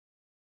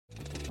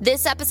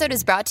This episode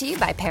is brought to you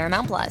by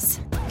Paramount Plus.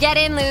 Get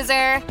in,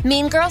 loser!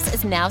 Mean Girls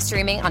is now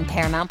streaming on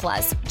Paramount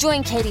Plus.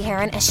 Join Katie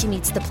Heron as she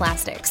meets the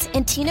plastics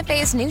in Tina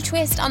Fey's new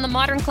twist on the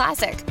modern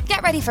classic.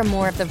 Get ready for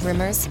more of the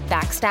rumors,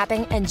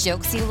 backstabbing, and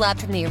jokes you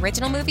loved from the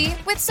original movie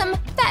with some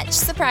fetch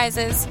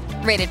surprises.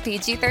 Rated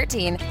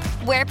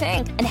PG-13. Wear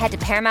pink and head to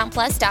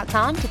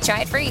ParamountPlus.com to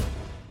try it free.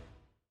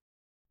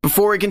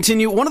 Before we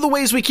continue, one of the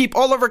ways we keep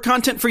all of our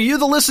content for you,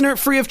 the listener,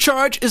 free of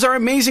charge is our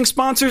amazing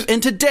sponsors,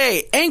 and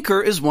today,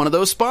 Anchor is one of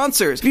those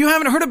sponsors. If you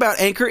haven't heard about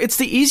Anchor, it's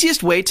the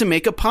easiest way to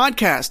make a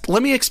podcast.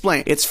 Let me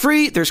explain. It's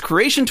free, there's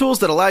creation tools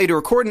that allow you to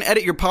record and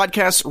edit your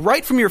podcasts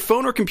right from your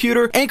phone or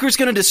computer. Anchor's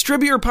going to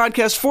distribute your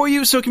podcast for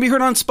you so it can be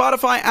heard on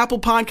Spotify, Apple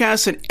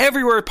Podcasts, and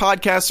everywhere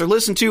podcasts are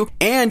listened to,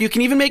 and you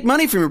can even make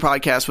money from your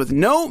podcast with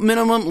no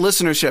minimum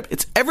listenership.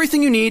 It's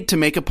everything you need to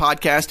make a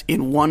podcast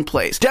in one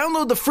place.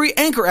 Download the free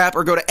Anchor app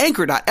or go to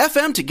anchor.fm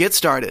to get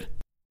started.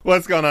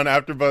 What's going on,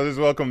 AfterBuzzers?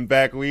 Welcome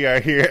back. We are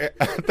here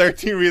at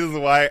 13 Reasons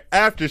Why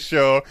After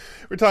Show.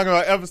 We're talking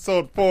about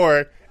episode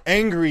 4,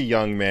 Angry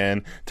Young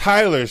Man,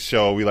 Tyler's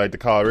show, we like to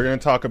call it. We're going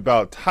to talk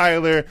about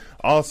Tyler,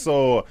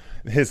 also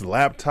his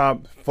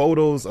laptop,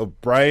 photos of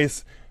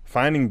Bryce,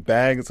 finding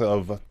bags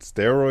of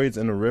steroids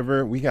in the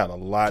river. We got a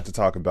lot to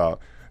talk about.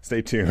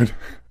 Stay tuned.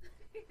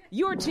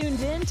 You're tuned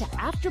in to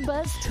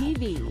AfterBuzz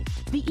TV,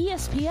 the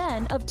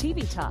ESPN of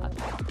TV talk.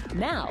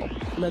 Now,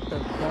 let the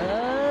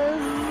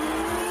buzz.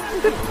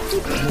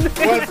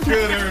 What's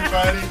good,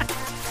 everybody?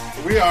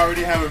 We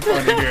already having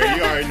fun in here.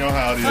 You already know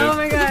how it is. Oh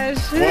my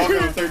gosh.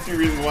 Welcome to 13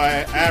 Reasons Why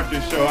After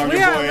Show. I'm We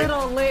your are boy, a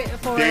little lit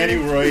for Danny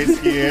it. Royce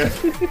here.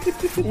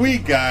 We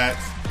got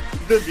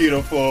the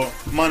beautiful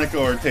Monica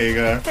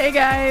Ortega. Hey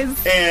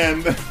guys.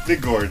 And the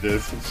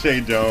gorgeous Shay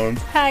Jones.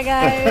 Hi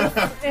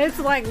guys. It's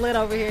like lit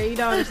over here. You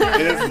don't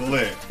understand. It's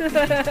lit.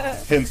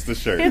 Hence the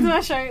shirt. It's my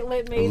shirt,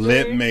 lit major.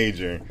 Lit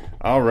major.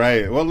 All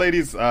right. Well,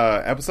 ladies,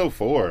 episode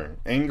 4,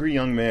 Angry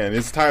Young Man.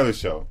 It's Tyler's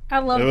show. I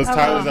love it. Was I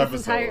Tyler's love episode.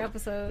 This entire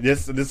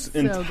episode. This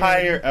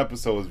entire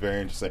episode was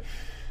very interesting.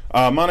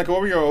 Monica, what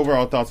were your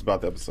overall thoughts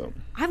about the episode?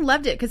 I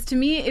loved it because to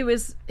me it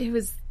was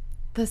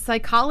the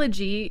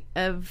psychology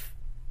of,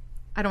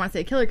 I don't want to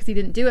say killer because he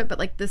didn't do it, but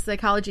like the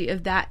psychology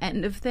of that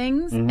end of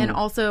things, and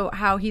also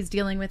how he's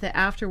dealing with it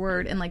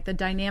afterward, and like the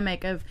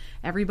dynamic of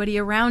everybody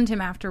around him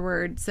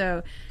afterward.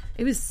 So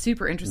it was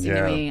super interesting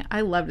to me.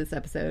 I love this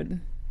episode.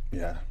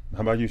 Yeah.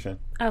 How about you, Shay?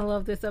 I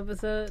love this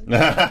episode. No,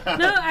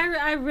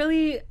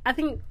 I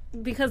think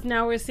because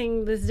now we're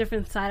seeing this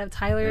different side of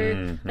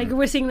Tyler. Like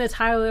we're seeing the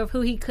Tyler of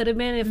who he could have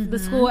been if the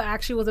school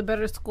actually was a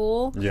better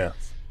school. Yeah.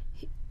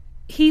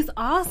 He's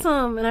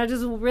awesome, and I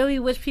just really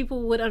wish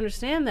people would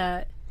understand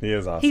that. He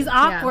is awesome. He's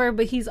awkward,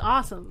 but he's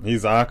awesome.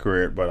 He's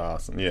awkward, but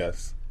awesome.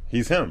 Yes.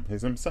 He's him.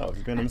 He's himself.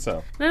 He's been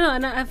himself. No,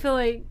 and I feel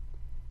like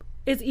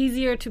it's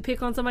easier to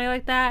pick on somebody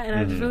like that, and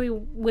I just really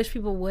wish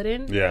people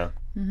wouldn't. Yeah.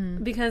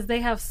 Because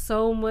they have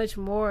so much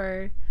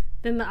more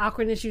than the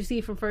awkwardness you see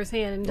from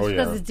firsthand. And just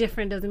because it's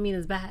different doesn't mean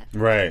it's bad.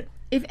 Right.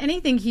 If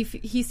anything,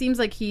 he seems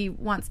like he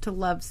wants to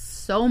love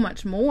so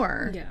much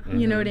more. Yeah.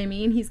 You know what I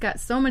mean? He's got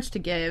so much to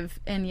give,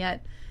 and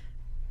yet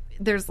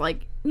there's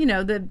like, you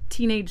know, the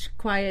teenage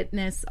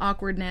quietness,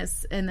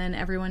 awkwardness, and then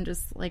everyone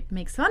just like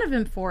makes fun of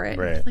him for it.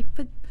 Right. It's like,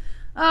 but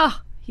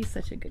he's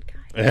such a good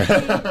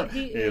guy.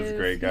 He is a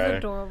great guy. He's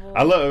adorable.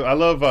 I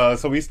love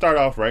so we start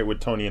off right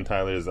with Tony and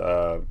Tyler's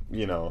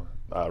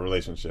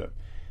relationship.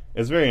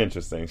 It's very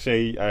interesting.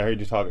 Shay, I heard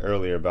you talk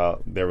earlier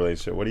about their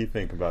relationship. What do you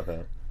think about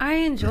that? I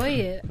enjoy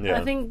it. Yeah.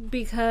 I think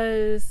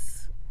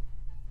because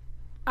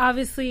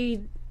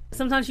obviously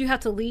sometimes you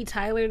have to lead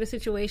Tyler to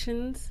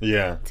situations.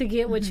 Yeah. To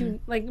get what you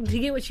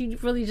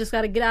really just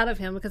got to get out of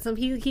him, because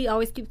he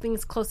always keeps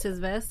things close to his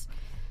vest.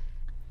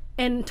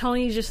 And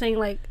Tony's just saying,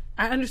 like,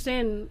 I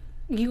understand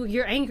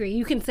you're angry.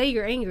 You can say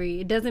you're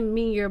angry. It doesn't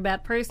mean you're a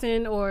bad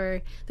person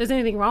or there's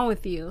anything wrong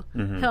with you.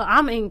 Hell,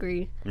 I'm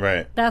angry.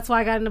 Right. That's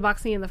why I got into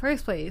boxing in the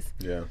first place.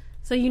 Yeah.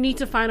 So you need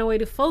to find a way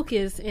to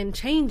focus and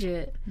change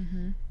it.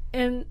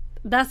 And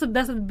that's a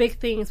big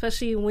thing,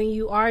 especially when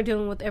you are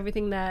dealing with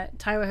everything that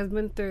Tyler has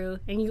been through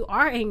and you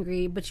are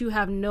angry, but you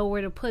have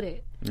nowhere to put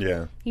it.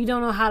 Yeah. You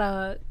don't know how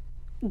to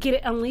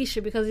unleash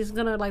it because it's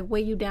going to like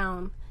weigh you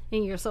down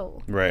in your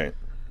soul. Right.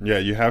 Yeah,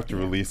 you have to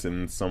release it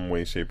in some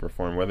way, shape, or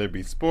form, whether it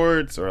be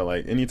sports or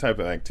like any type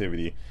of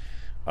activity.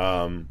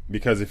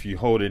 Because if you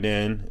hold it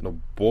in, it'll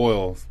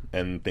boil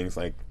and things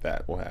like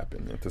that will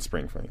happen at the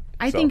spring fling.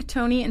 I think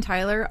Tony and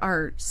Tyler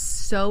are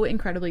so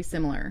incredibly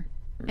similar.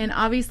 And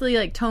obviously,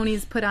 like,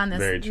 Tony's put on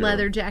this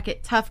leather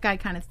jacket, tough guy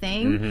kind of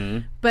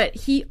thing. But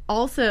he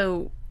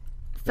also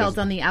felt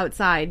on the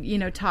outside, you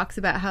know, talks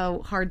about how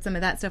hard some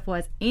of that stuff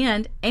was,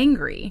 and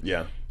angry.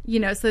 Yeah. You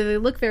know, so they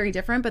look very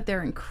different, but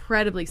they're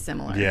incredibly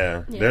similar.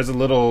 Yeah. There's a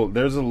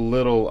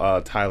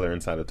little Tyler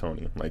inside of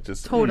Tony. Like,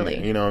 just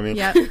totally. You know what I mean?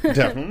 Yep.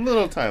 Definitely a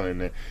little Tyler in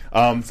there.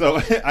 So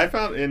I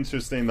found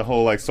interesting the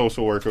whole like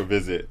social worker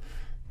visit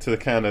to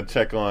kind of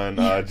check on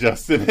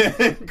Justin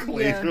and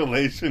Clay's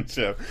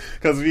relationship,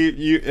 because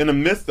you in the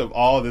midst of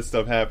all this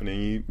stuff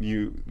happening,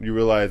 you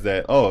realize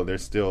that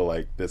there's still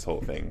like this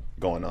whole thing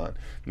going on,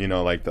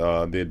 like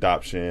the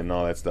adoption and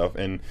all that stuff.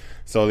 And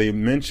so they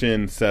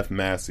mentioned Seth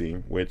Massey,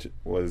 which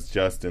was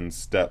Justin's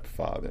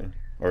stepfather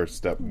or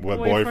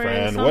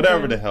boyfriend,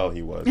 whatever the hell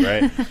he was,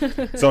 right?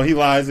 So he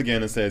lies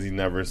again and says he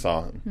never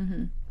saw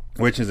him,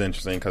 which is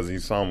interesting because he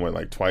saw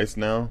him twice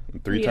now,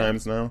 3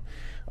 times now.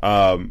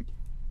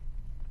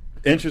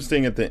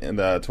 Interesting at the end,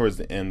 towards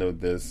the end of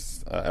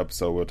this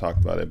episode, we'll talk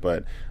about it,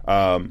 but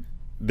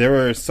there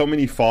were so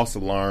many false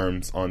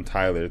alarms on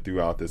Tyler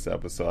throughout this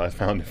episode. I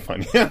found it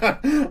funny.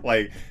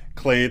 Like,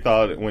 Clay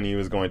thought when he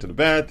was going to the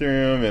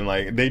bathroom,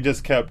 and they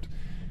just kept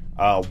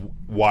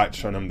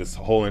watch on him this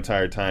whole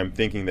entire time,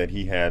 thinking that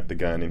he had the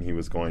gun and he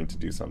was going to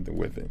do something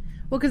with it.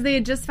 Well, because they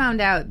had just found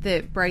out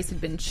that Bryce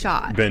had been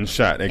shot.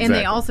 Exactly. And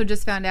they also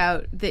just found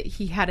out that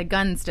he had a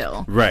gun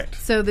still. Right.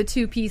 So the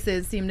two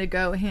pieces seem to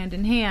go hand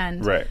in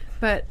hand. Right.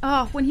 But,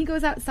 when he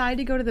goes outside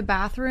to go to the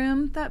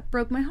bathroom, that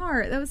broke my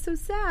heart. That was so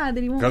sad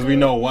that he won't. Because we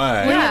know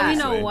why. Yeah, we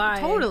know why.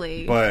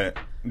 Totally. But,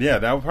 yeah,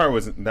 that part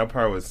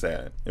was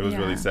sad. It was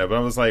really sad. But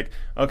I was like,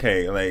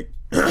 okay,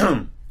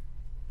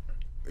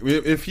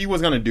 if he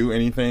was going to do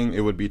anything,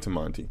 it would be to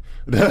Monty.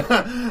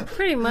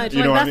 Pretty much.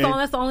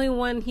 That's the only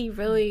one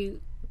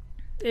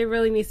it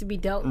really needs to be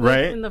dealt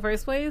with in the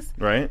first place.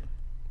 Right.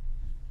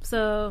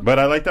 So. But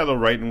I like that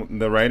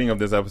the writing of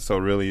this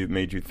episode really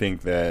made you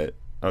think that,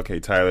 okay,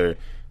 Tyler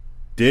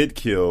did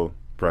kill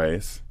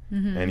Bryce,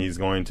 and he's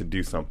going to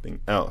do something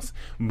else.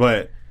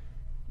 But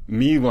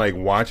me,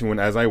 watching,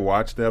 as I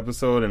watched the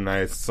episode and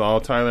I saw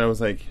Tyler, I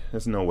was like,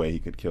 there's no way he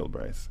could kill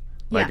Bryce.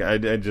 I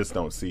just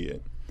don't see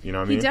it. You know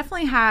what I mean? He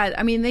definitely had,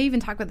 they even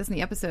talk about this in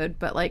the episode,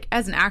 but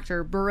as an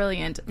actor,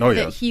 brilliant.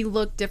 He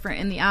looked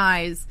different in the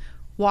eyes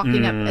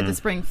walking up at the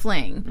spring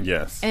fling.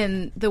 Yes.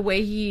 And the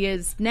way he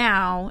is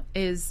now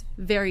is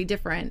very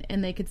different.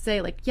 And they could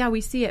say, yeah,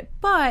 we see it.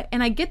 But,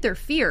 and I get their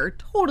fear,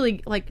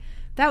 totally,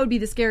 that would be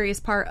the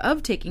scariest part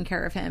of taking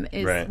care of him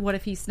is what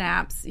if he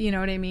snaps? You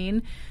know what I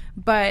mean?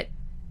 But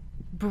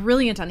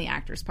brilliant on the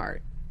actor's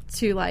part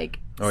to,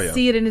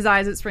 see it in his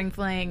eyes at spring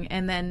fling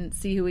and then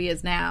see who he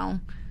is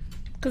now.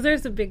 Because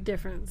there's a big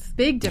difference.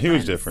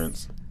 Huge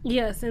difference.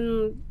 Yes,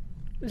 and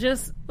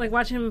just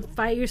watching him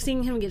fight, you're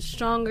seeing him get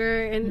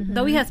stronger. And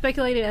though we had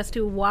speculated as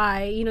to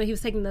why, he was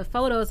taking the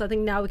photos, I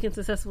think now we can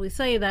successfully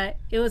say that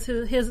it was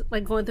his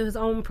going through his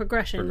own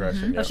progression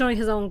of showing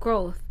his own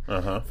growth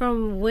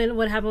from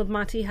what happened with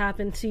Monty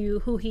happened to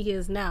who he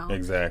is now.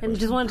 Exactly. And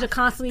just wanted to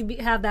constantly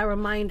have that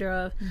reminder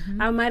of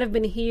I might have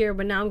been here,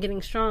 but now I'm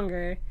getting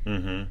stronger.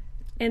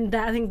 And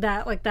I think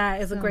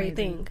that is a great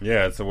thing.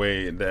 Yeah, it's a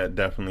way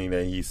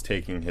that he's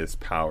taking his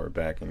power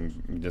back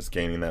and just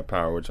gaining that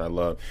power, which I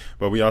love.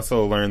 But we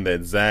also learned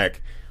that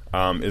Zach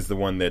is the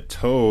one that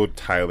told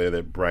Tyler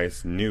that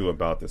Bryce knew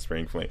about the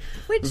spring fling.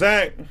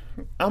 Zach,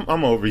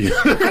 I'm over you.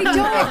 I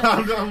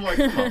don't. I'm like,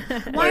 come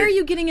on. Why are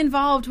you getting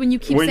involved when you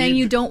keep saying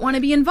you don't want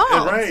to be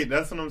involved? Right,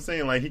 that's what I'm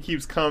saying. He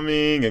keeps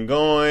coming and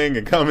going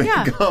and coming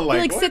and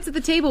going. He sits at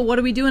the table. What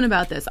are we doing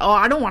about this? Oh,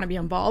 I don't want to be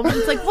involved.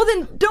 It's well,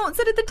 then don't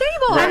sit at the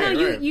table. Right, I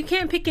know you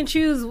can't pick and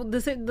choose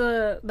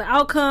the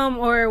outcome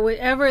or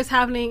whatever is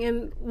happening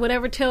and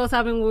whatever tale is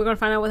happening. We're going to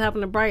find out what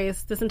happened to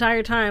Bryce this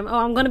entire time. Oh,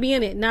 I'm going to be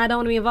in it. Now I don't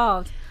want to be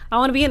involved. I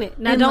want to be in it.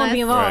 Now, don't want to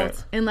be involved.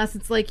 Right. Unless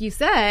it's like you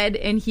said,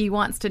 and he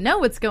wants to know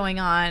what's going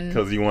on.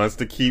 Because he wants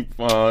to keep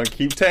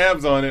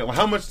tabs on it.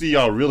 How much do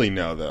y'all really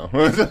know, though?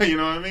 You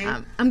know what I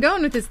mean? I'm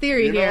going with this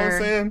theory here. You know what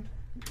I'm saying?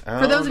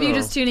 For those of you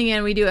just tuning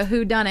in, we do a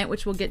whodunit,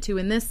 which we'll get to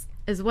in this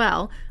as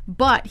well.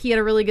 But he had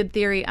a really good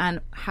theory on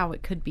how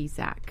it could be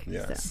Zach.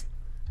 Yes.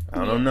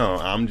 So. I don't know.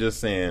 I'm just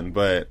saying,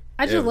 but...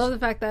 I just love the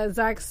fact that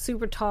Zach's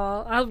super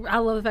tall. I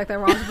love the fact that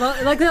Ross...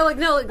 let me tell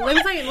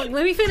you,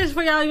 let me finish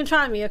before y'all even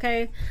try me,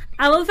 okay?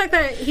 I love the fact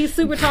that he's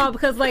super tall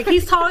because,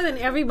 he's taller than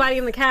everybody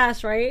in the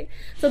cast, right?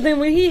 So then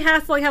when he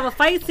has to, have a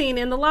fight scene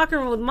in the locker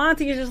room with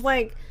Monty, it's just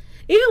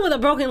even with a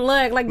broken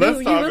leg,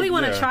 you really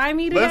want to try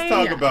me today? Let's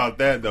talk about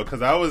that, though,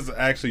 because I was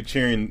actually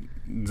cheering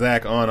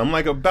Zach on. I'm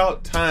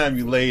about time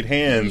you laid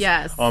hands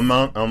on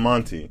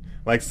Monty.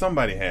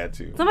 Somebody had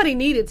to. Somebody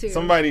needed to.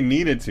 Somebody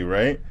needed to,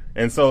 right?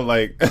 And so,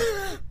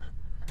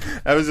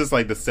 that was just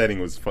the setting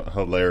was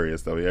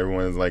hilarious, though.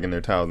 Everyone is in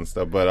their towels and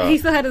stuff. But he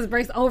still had his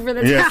brace over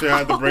the towel. Yeah, still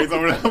had the brace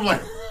over there. I'm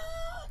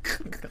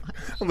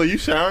like, you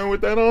showering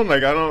with that on? I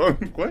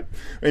don't what?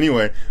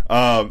 Anyway,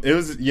 it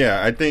was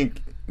I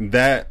think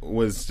that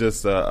was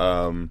just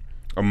a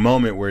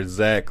moment where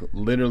Zach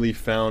literally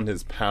found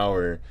his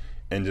power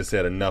and just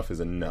said enough is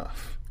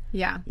enough.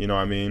 Yeah. You know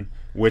what I mean?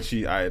 Which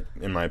in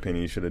my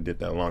opinion, he should have did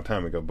that a long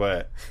time ago.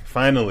 But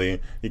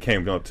finally, he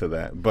came up to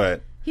that.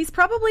 But he's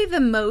probably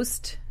the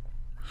most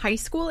high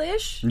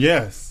school-ish.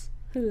 Yes.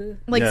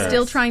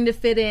 Still trying to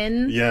fit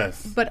in.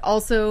 Yes. But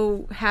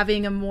also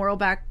having a moral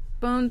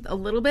backbone a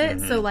little bit.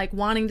 So,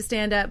 wanting to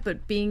stand up,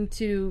 but being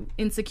too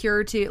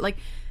insecure to,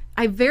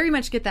 I very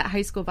much get that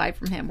high school vibe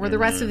from him, where the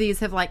rest of these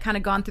have like kind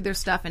of gone through their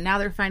stuff and now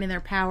they're finding their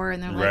power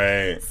and they're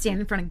like standing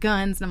in front of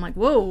guns and I'm like,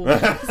 whoa,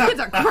 these kids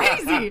are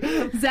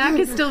crazy. Zach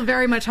is still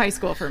very much high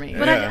school for me.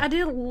 But I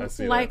did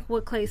like that.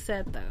 what Clay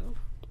said though.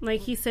 Like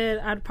he said,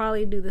 I'd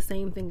probably do the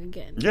same thing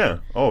again. Yeah.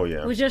 Oh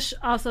yeah. Which just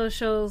also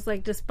shows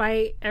like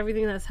despite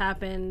everything that's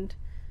happened,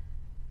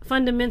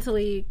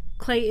 fundamentally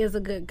Clay is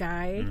a good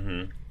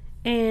guy.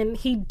 And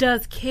he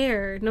does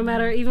care, no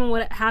matter even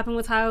what happened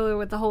with Tyler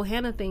with the whole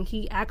Hannah thing.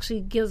 He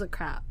actually gives a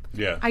crap.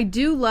 Yeah. I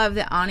do love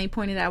that Ani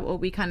pointed out what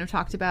we kind of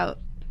talked about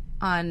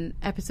on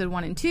episode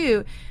 1 and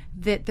 2,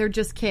 that they're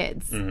just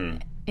kids.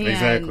 And,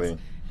 exactly.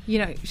 You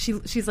know,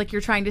 she's like,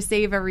 you're trying to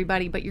save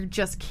everybody, but you're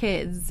just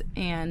kids,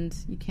 and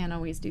you can't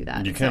always do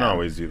that. You can't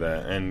always do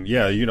that, and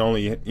yeah, you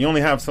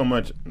only have so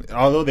much.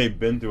 Although they've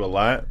been through a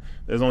lot,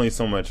 there's only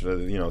so much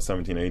 17,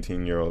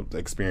 18-year-old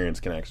experience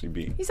can actually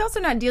be. He's also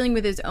not dealing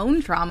with his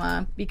own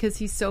trauma because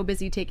he's so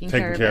busy taking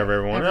care of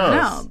everyone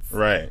else.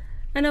 Right.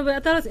 I know, but I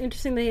thought it was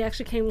interesting that he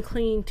actually came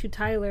clean to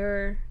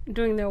Tyler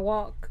during their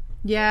walk.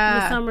 Yeah.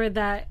 In the summer,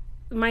 that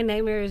my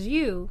nightmare is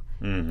you.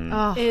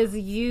 Is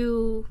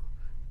you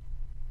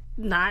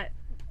not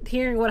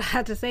hearing what I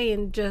had to say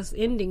and just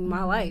ending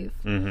my life.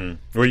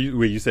 Where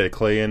you said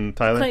Clay and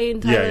Tyler? Clay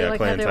and Tyler, like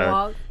Clay had and their Tyler.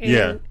 walk.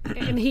 And,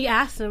 and he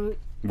asked him,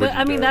 but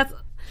I mean,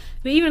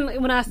 but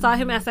even when I saw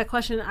him ask that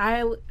question,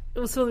 I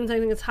was feeling the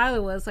same thing as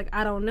Tyler was. Like,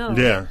 I don't know.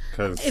 Yeah,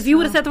 because if you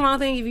would have said the wrong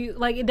thing, if you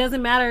like, it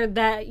doesn't matter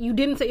that you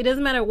didn't say. It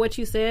doesn't matter what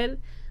you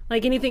said,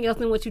 like anything else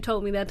than what you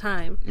told me that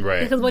time.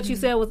 Right. Because what you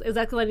said was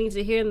exactly what I needed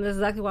to hear, and that's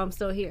exactly why I'm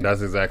still here.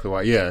 That's exactly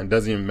why. Yeah, it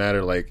doesn't even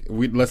matter. Like,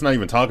 let's not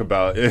even talk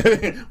about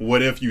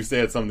what if you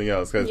said something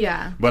else.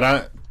 Yeah.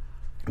 But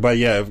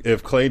yeah,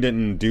 if Clay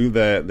didn't do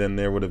that, then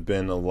there would have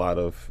been a lot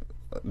of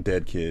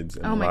dead kids.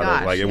 And oh my gosh,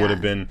 gosh! Like it would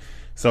have been.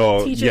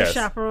 So teachers,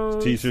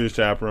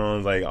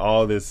 chaperones, like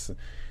all this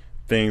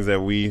things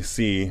that we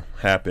see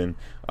happen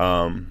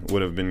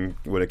would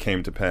have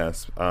came to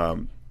pass.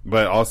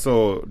 But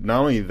also,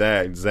 not only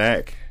that,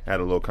 Zach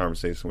had a little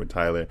conversation with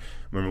Tyler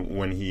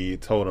when he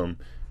told him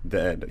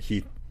that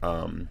he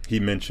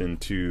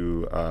mentioned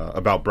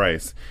about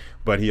Bryce,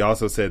 but he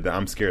also said that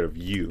I'm scared of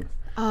you.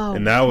 Oh,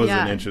 and that was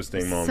an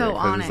interesting moment. So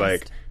honest. He's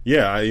like,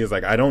 he's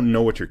like, I don't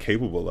know what you're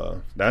capable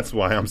of. That's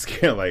why I'm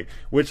scared. Like,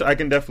 which I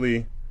can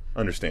definitely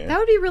understand. That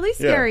would be really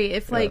scary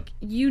if, like,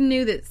 you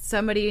knew that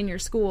somebody in your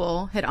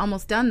school had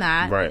almost done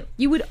that. Right.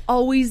 You would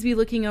always be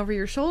looking over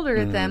your shoulder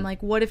at them,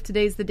 like, what if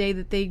today's the day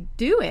that they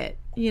do it?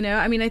 You know?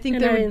 I mean, I think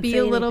there would be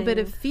a little bit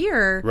of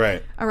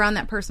fear around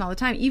that person all the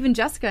time. Even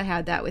Jessica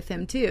had that with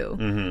him,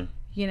 too.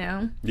 You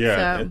know?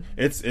 Yeah. So.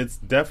 It's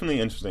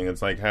definitely interesting.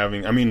 It's like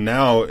having... I mean,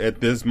 now,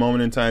 at this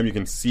moment in time, you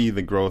can see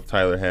the growth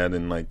Tyler had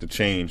and, like, the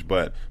change.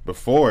 But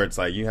before, it's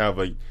like you have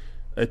a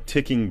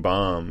ticking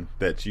bomb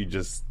that you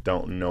just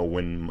don't know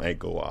when might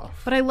go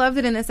off. But I love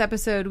that in this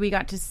episode we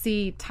got to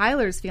see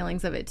Tyler's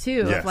feelings of it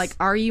too. Yes. Of like,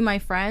 are you my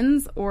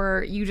friends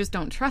or you just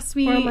don't trust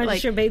me? Or am I like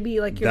just your baby?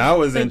 Like your that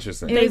was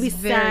interesting. It was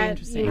very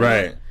interesting.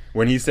 Right.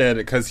 When he said,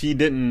 because he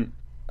didn't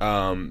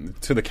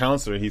to the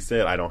counselor, he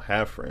said, I don't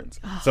have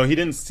friends. So he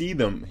didn't see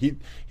them. He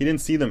didn't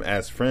see them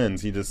as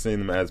friends. He just seen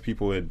them as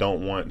people that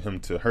don't want him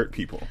to hurt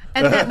people.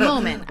 At that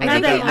moment.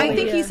 I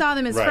think he saw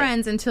them as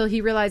friends until he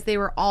realized they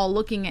were all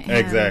looking at him.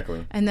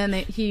 Exactly. And then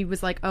he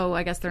was like, oh,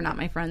 I guess they're not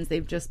my friends.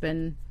 They've just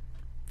been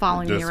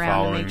following me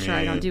around to make sure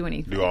I don't do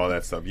anything. Do all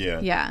that stuff,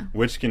 Yeah.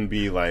 Which can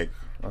be like,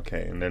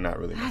 okay, and they're not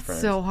really my friends.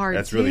 That's so hard,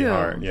 That's really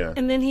hard, yeah.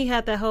 And then he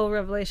had that whole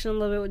revelation a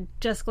little bit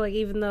with Jessica, like,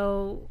 even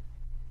though...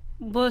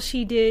 Well,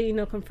 she did,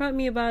 confront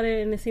me about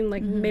it, and it seemed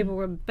like maybe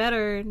we're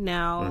better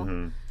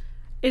now.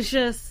 It's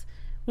just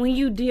when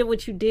you did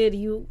what you did,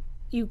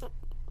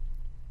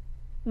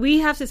 we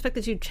have to expect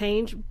that you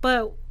change,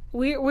 but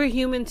we're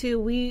human too.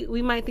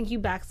 We might think you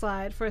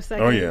backslide for a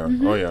second. Oh yeah,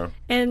 oh yeah.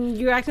 And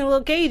you're acting a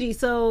little cagey,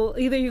 so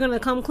either you're gonna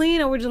come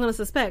clean or we're just gonna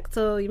suspect.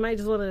 So you might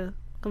just want to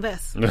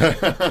confess.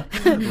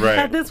 Right.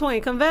 At this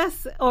point,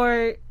 confess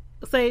or.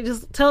 Say,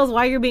 just tell us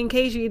why you're being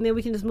cagey, and then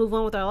we can just move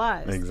on with our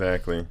lives.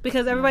 Exactly.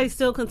 Because everybody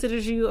still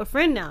considers you a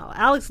friend now.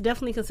 Alex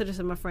definitely considers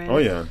him a friend. Oh,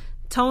 yeah.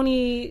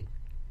 Tony,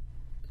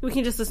 we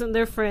can just assume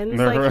they're friends.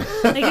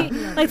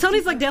 Like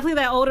Tony's like definitely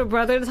that older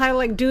brother. The type of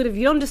like, dude, if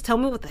you don't just tell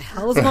me what the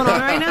hell is going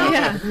on right now,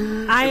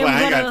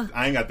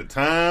 I ain't got the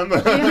time. we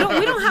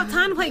don't have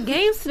time to play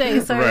games today,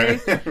 sir.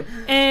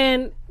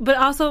 Right. But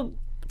also,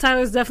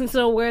 Tyler's definitely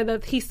still aware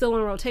that he's still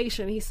on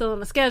rotation. He's still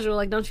on the schedule.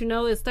 Like, don't you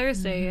know it's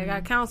Thursday? I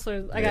got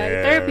counselors. I got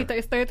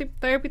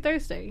therapy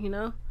Thursday,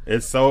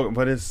 It's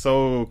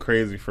so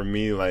crazy for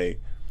me.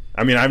 Like,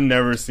 I mean, I've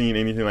never seen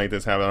anything like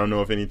this happen. I don't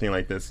know if anything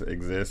like this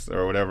exists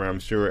or whatever. I'm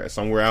sure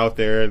somewhere out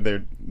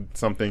there's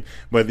something.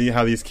 But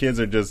how these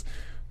kids are just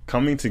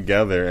coming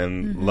together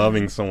and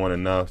loving someone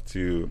enough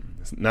to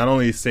not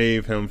only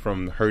save him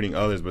from hurting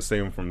others, but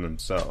save him from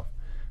themselves.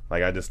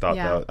 Like, I just thought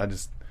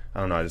that... I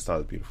don't know. I just thought it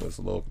was beautiful. It's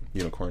a little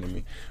unicorn to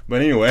me.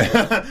 But anyway,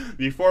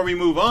 before we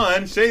move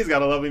on, Shay's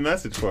got a lovely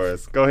message for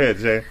us. Go ahead,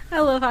 Shay.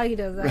 I love how he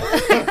does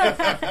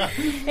that.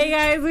 Hey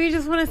guys, we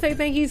just want to say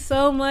thank you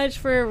so much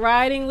for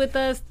riding with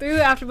us through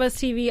AfterBuzz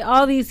TV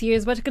all these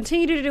years. But to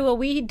continue to do what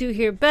we do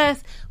here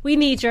best, we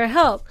need your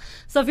help.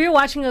 So if you're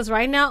watching us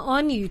right now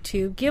on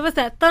YouTube, give us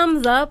that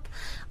thumbs up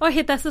or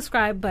hit that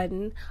subscribe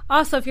button.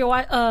 Also, if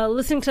you're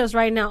listening to us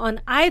right now on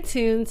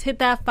iTunes, hit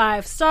that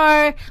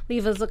 5-star,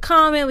 leave us a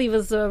comment, leave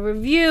us a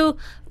review.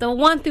 The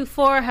 1 through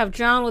 4 have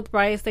drowned with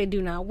Bryce. They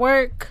do not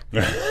work.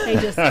 They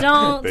just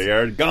don't. They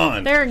are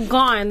gone. They're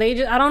gone.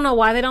 I don't know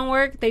why they don't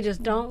work. They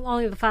just don't.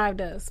 Only the 5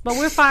 does. But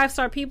we're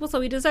 5-star people,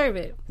 so we deserve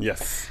it.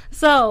 Yes.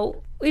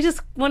 So we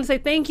just want to say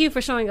thank you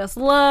for showing us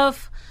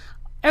love.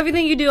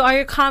 Everything you do, all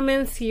your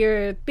comments,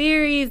 your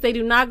theories, they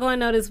do not go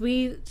unnoticed.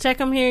 We check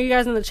them here. You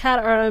guys in the chat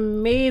are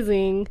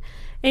amazing.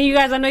 And you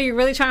guys, I know you're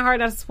really trying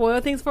hard not to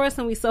spoil things for us,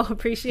 and we so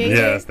appreciate it.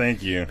 Yes,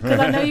 thank you. Because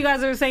I know you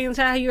guys are saying in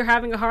chat how you're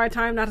having a hard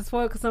time not to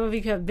spoil because some of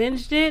you have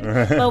binged it.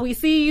 But we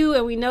see you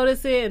and we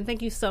notice it, and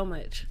thank you so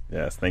much.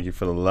 Yes, thank you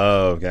for the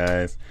love,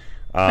 guys.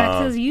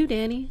 Back to you,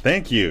 Danny.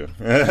 Thank you.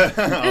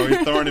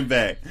 Always throwing it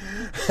back.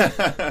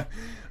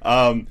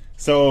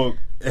 So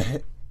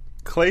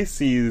Clay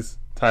sees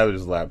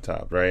Tyler's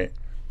laptop, right?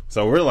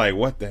 So we're like,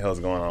 what the hell's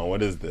going on?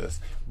 What is this?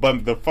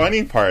 But the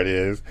funny part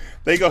is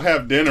they go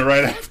have dinner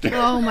right after.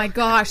 Oh my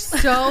gosh,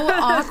 so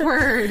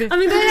awkward. I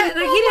mean, he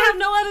didn't have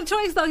no other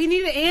choice though. He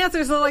needed an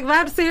answer, so like, if I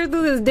have to sit here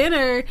through this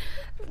dinner,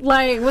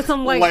 like with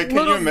some like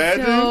can you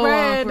imagine?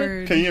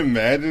 bread. Can you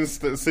imagine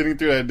sitting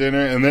through that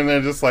dinner and then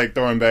they're just like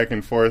throwing back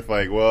and forth,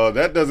 like, well,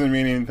 that doesn't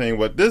mean anything,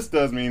 but this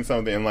does mean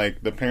something, and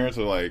like the parents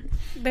are like,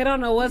 they don't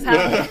know what's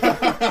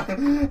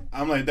happening.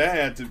 I'm like, that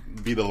had to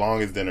be the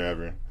longest dinner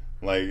ever.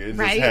 Like, it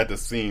just had to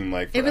seem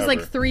like forever. It was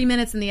like 3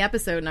 minutes in the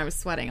episode, and I was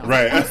sweating. I was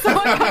right. like, I'm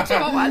so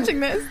uncomfortable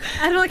watching this.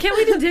 I don't know. Can't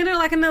we do dinner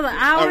like another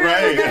hour?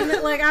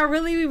 Right. Like,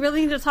 we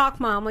really need to talk,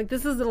 Mom. Like,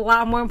 this is a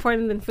lot more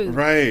important than food.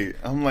 Right.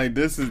 I'm like,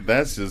 that's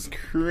just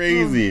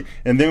crazy.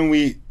 And then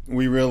we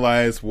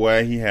realized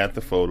why he had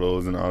the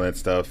photos and all that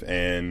stuff,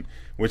 and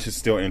which is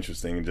still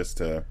interesting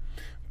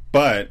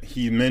but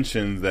he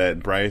mentions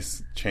that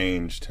Bryce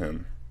changed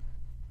him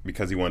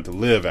because he wanted to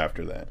live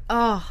after that.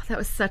 Oh, that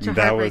was such a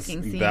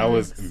heartbreaking scene. That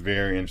was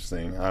very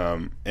interesting.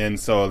 And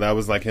so that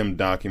was like him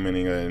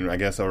documenting, and I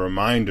guess a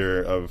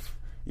reminder of,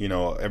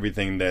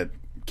 everything that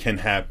can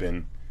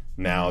happen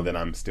now that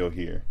I'm still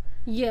here.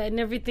 Yeah, and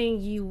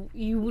everything you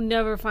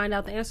never find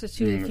out the answers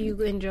to if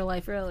you end your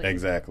life early.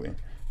 Exactly.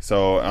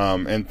 So,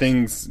 and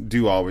things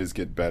do always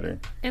get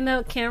better. And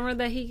the camera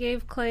that he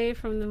gave Clay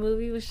from the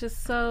movie was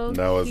just so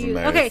That was cute.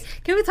 nice. Okay,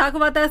 can we talk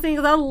about that scene?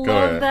 Because I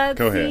love that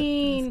Go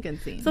scene. It's a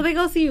good scene. So they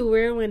go see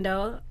Rear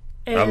Window.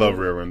 And, I love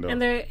Rear Window, by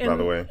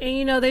the way.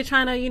 And, they're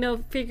trying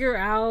to, figure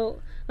out...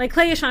 Like,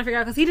 Clay is trying to figure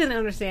out because he didn't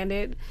understand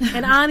it.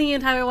 And Ani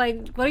and Tyler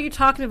like, what are you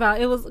talking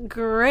about? It was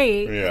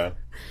great. Yeah.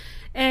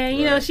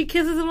 And, she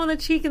kisses him on the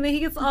cheek, and then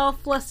he gets all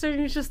flustered,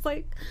 and he's just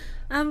like...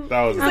 that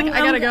was I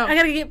gotta go. I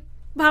gotta get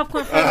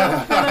popcorn for the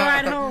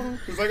ride home.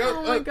 He's like,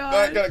 oh my God.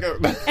 I gotta go.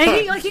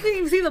 And you can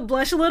even see the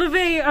blush a little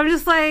bit. I'm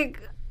just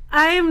like,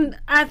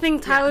 I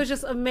think Tyler's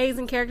just an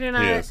amazing character, and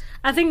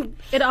I think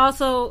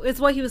it's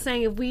what he was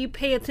saying. If we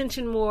pay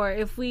attention more,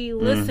 if we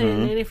listen,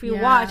 and if we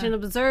watch and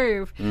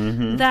observe,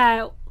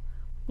 that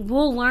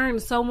we'll learn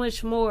so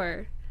much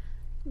more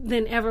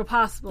than ever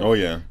possible. Oh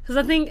yeah. Because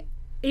I think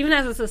even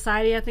as a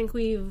society, I think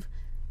we've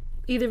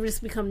either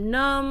just become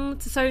numb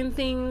to certain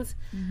things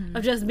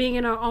of just being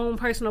in our own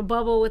personal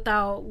bubble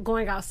without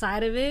going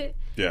outside of it.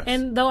 Yes.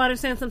 And though I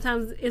understand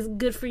sometimes it's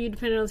good for you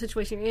depending on the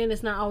situation you're in,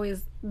 it's not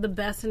always the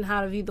best in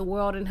how to view the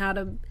world and how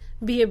to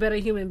be a better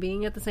human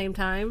being at the same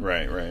time.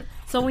 Right.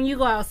 So when you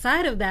go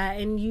outside of that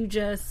and you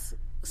just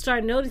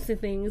start noticing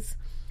things,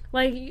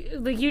 like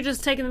you're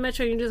just taking the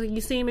metro,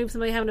 you see maybe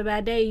somebody having a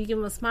bad day, you give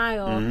them a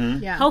smile.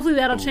 Yeah. Hopefully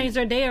that'll change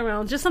their day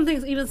around. Just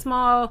something even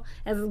small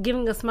as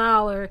giving a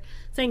smile or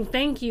saying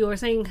thank you or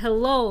saying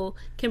hello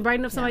can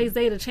brighten up somebody's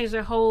day to change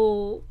their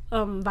whole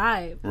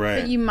vibe.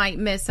 Right. That you might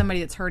miss somebody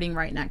that's hurting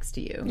right next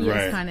to you. Right.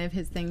 That's kind of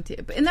his thing too.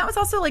 And that was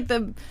also like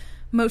the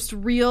most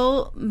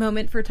real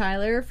moment for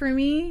Tyler for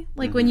me.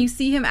 Like when you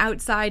see him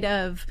outside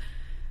of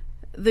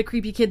the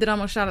creepy kid that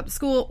almost shot up the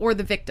school or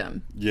the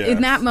victim. Yes.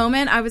 In that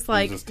moment, I was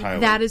like,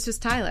 that is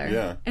just Tyler.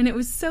 Yeah. And it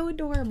was so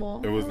adorable.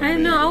 It was I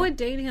know, I would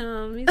date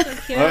him. He's so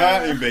cute.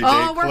 You would date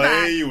we're Clay,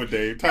 back. you would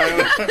date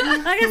Tyler.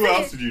 Who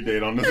else did you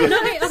date on this?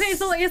 Okay,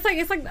 so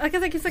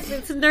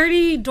it's a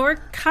nerdy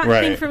dork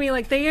thing for me.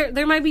 Like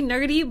they might be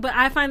nerdy, but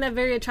I find that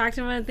very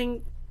attractive, and I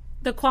think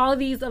the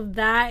qualities of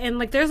that and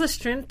like there's a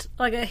strength,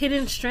 like a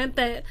hidden strength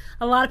that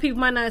a lot of people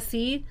might not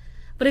see.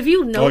 But if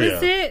you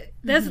notice it,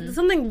 there's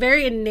something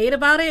very innate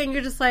about it, and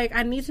you're just like,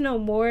 I need to know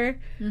more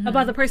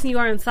about the person you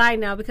are inside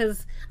now,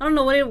 because I don't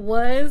know what it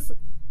was.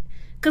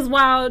 Because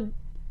while,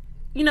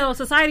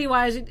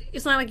 society-wise,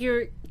 it's not like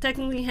you're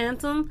technically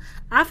handsome.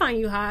 I find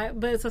you hot,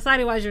 but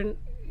society-wise, the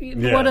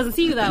world doesn't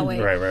see you that way.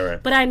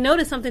 Right. But I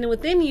noticed something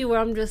within you where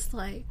I'm just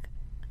like,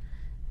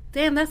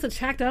 damn, that's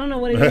attractive. I don't know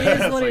what it is.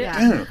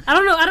 I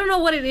don't know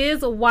what it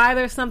is or why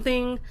there's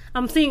something.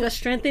 I'm seeing a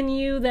strength in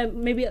you that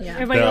maybe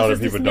everybody that else other is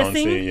people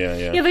dismissing. don't see.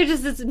 Yeah, they're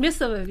just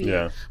dismissive of you.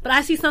 Yeah. But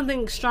I see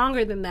something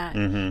stronger than that,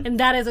 and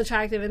that is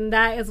attractive, and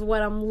that is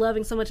what I'm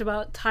loving so much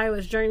about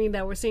Tyler's journey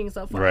that we're seeing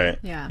so far. Right.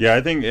 Yeah. Yeah,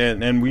 I think,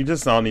 and we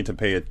just all need to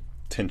pay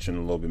attention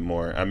a little bit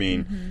more. I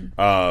mean,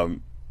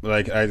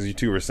 like as you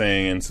two were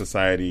saying, in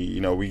society,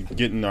 you know, we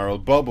get in our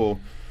bubble.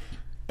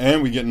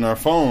 And we get in our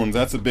phones.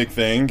 That's a big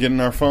thing, getting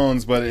our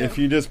phones. But if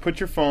you just put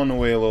your phone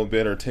away a little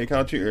bit or take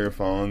out your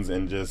earphones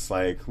and just,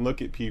 like,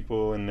 look at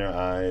people in their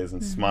eyes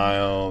and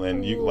smile,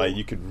 and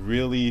you could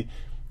really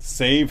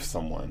save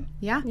someone.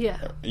 Yeah.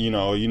 Yeah. You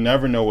know, you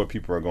never know what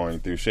people are going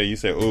through. Shay, you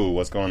say, ooh,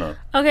 what's going on?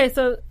 Okay,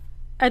 so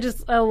I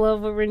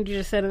love what Randy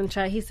just said in the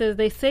chat. He says,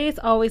 they say it's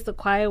always the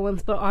quiet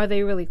ones, but are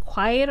they really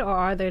quiet or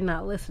are they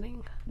not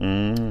listening?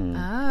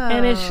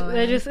 And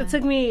it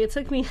took me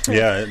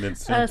Yeah,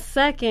 it's a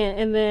second,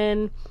 and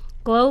then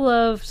Glow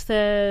Love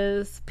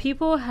says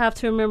people have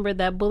to remember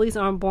that bullies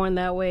aren't born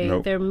that way.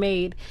 Nope. They're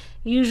made,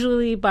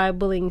 usually by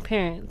bullying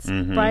parents.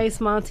 Bryce,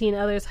 Monty, and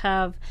others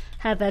have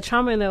had that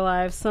trauma in their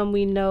lives. Some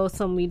we know,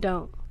 some we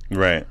don't.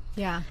 right.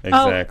 Yeah.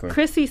 Exactly. Oh,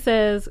 Chrissy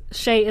says,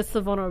 Shay, it's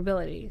the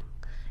vulnerability.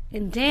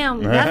 And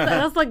damn,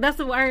 that's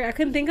the word. I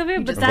couldn't think of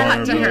it, but Cut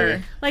that to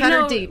her. like Cut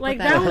her no, deep like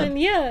with that one,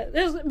 yeah.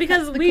 There's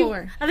because That's the we,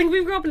 core. I think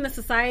we grew up in a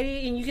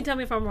society, and you can tell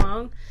me if I'm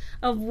wrong,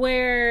 of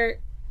where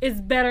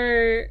it's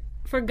better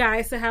for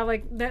guys to have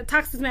like that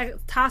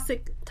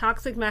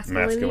toxic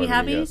masculinity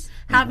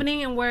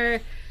happening, and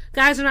where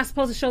guys are not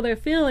supposed to show their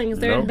feelings.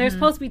 They're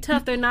supposed to be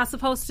tough. They're not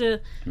supposed to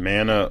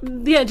man up.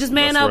 Yeah, just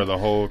man That's up. where the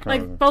whole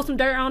kind like throw some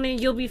dirt on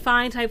it, you'll be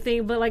fine type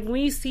thing. But like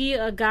when you see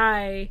a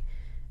guy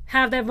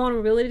have that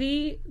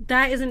vulnerability,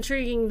 that is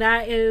intriguing.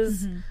 That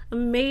is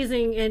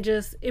amazing, and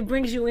just it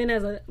brings you in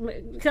as a.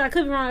 I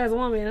could be wrong as a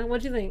woman.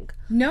 What do you think?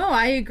 No,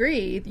 I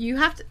agree. You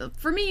have to.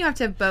 For me, you have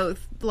to have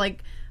both.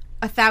 Like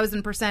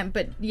 1,000%.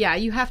 But yeah,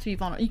 you have to be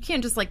vulnerable. You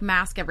can't just like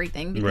mask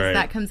everything because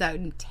that comes out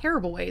in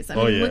terrible ways. I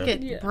mean, look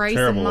at Bryce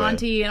terrible and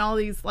Monty and all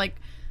these like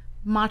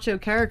macho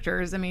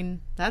characters. I mean,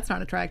 that's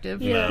not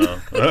attractive. Yeah,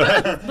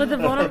 but the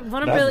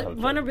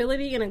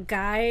vulnerability in a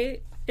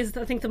guy is,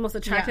 I think, the most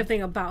attractive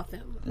thing about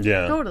them.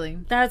 Yeah, Totally.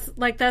 That's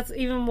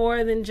even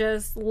more than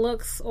just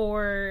looks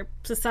or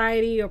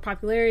society or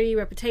popularity,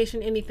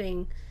 reputation,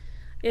 anything.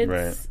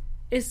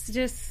 It's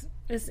just.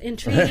 It's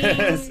intriguing.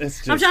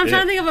 I'm trying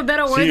to think of a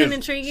better word than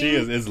intriguing. She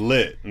is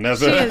lit. And that's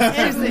She's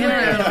in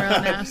her own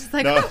world now. She's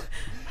like,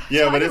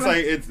 yeah, but it's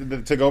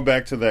like to go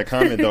back to that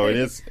comment though.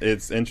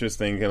 It's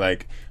interesting.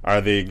 Like,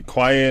 are they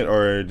quiet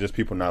or just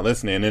people not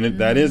listening? And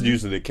that is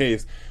usually the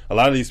case. A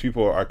lot of these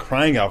people are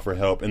crying out for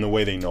help in the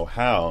way they know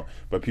how,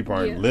 but people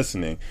aren't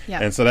listening. Yeah.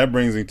 And so that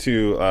brings me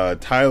to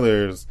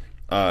Tyler's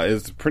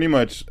is pretty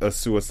much a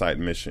suicide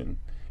mission.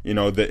 You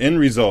know, the end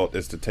result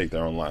is to take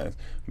their own lives,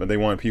 but they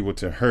want people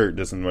to hurt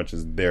just as much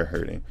as they're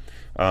hurting.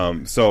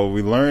 So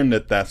we learned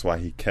that that's why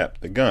he kept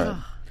the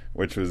gun,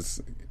 which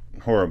was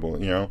horrible,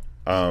 you know.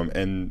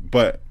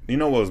 But you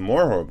know what was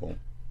more horrible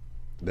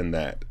than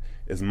that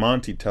is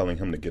Monty telling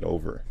him to get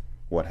over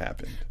what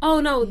happened. Oh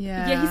no!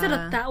 Yeah, he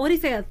said what did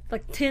he say?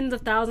 Like tens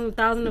of thousands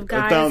of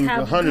guys,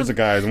 hundreds of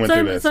guys went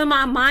through this. So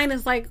my mind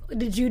is like,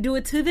 did you do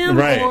it to them?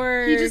 Right.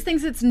 Or he just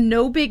thinks it's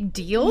no big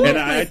deal. And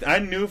I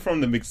knew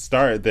from the big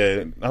start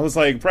that I was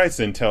like, Bryce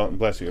didn't tell him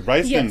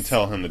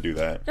to do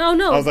that. Oh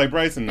no! I was like,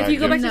 Bryce, if you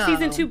go back to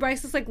season 2,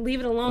 Bryce is like, leave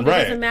it alone.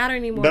 Right. It doesn't matter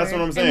anymore. That's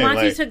what I'm saying. And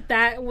Monty took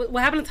that.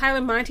 What happened to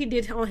Tyler? Monty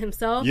did on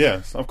himself.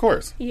 Yes, of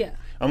course. Yeah.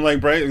 I'm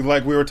like Bryce,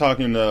 like we were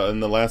talking in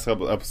the last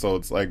couple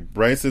episodes. Like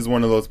Bryce is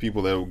one of those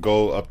people that will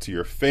go up to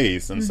your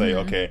face and say,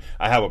 "Okay,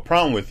 I have a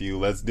problem with you.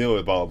 Let's deal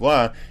with blah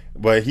blah blah."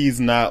 But he's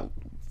not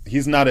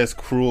as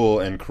cruel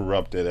and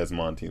corrupted as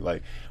Monty.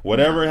 Like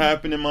whatever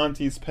happened in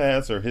Monty's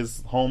past or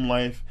his home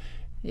life,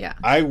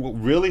 I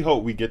really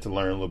hope we get to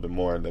learn a little bit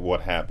more of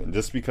what happened.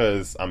 Just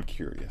because I'm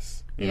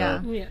curious, you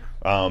know.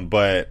 Yeah.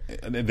 But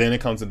then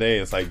it comes a day.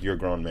 It's like you're a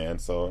grown man,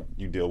 so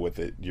you deal with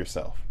it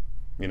yourself.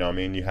 You know what I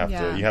mean? You have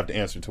to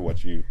answer to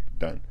what you've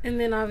done. And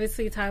then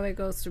obviously Tyler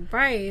goes to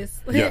Bryce.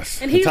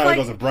 Yes. And he's Tyler like,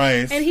 goes to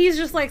Bryce. And he's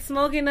just like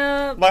smoking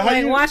up,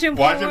 like watching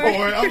porn.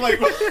 I'm like,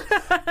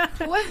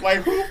 what?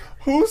 Like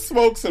who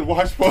smokes and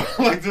watch porn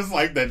like just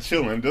like that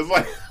chilling? Just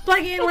like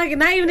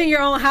not even in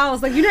your own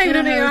house. Like you're not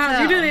even in your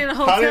house. You're doing it in a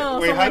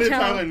hotel. How did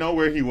Tyler know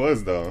where he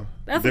was though?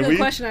 That's a good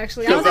question,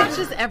 actually. That's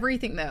just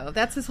everything, though.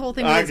 That's his whole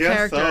thing with his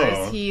character.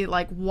 Is he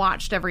like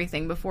watched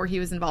everything before he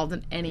was involved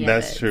in any of it.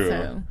 That's true.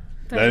 So.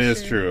 That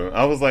is true.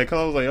 I was like,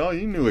 oh,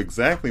 you knew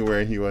exactly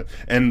where he was.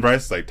 And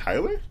Bryce was like,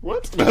 Tyler?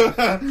 What?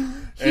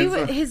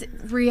 His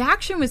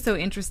reaction was so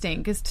interesting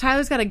because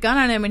Tyler's got a gun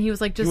on him and he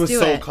was like, just do it. He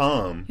was so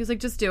calm. He was like,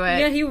 just do it.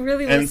 Yeah, he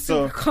really was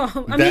super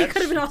calm. I mean, he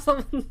could have been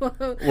also...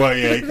 Well,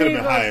 yeah, he could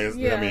have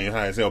been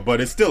high as hell. But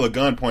it's still a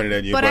gun pointed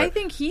at you. But I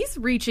think he's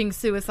reaching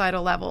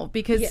suicidal level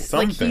because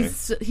like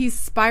he's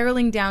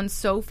spiraling down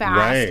so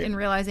fast and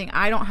realizing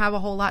I don't have a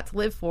whole lot to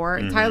live for.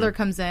 And Tyler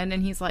comes in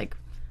and he's like,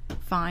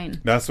 fine.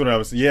 That's what I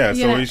was. Yeah.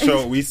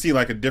 So we see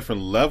like a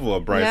different level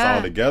of Bryce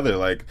altogether.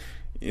 Like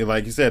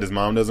like you said, his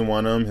mom doesn't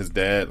want him. His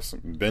dad's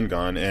been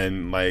gone,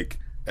 and like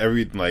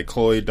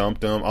Chloe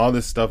dumped him. All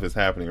this stuff is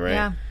happening, right?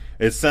 Yeah.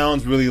 It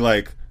sounds really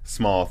like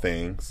small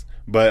things,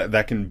 but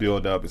that can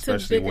build up,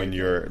 especially when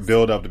you're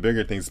build up to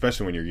bigger things,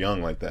 especially when you're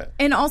young like that.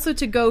 And also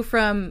to go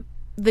from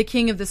the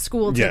king of the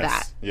school to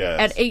that. Yes.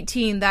 At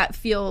 18, that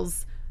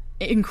feels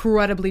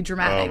incredibly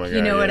dramatic. Oh my God,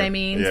 you know what yeah. I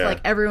mean? Yeah. It's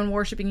like everyone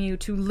worshiping you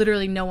to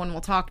literally no one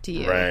will talk to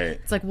you. Right.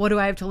 It's like, what do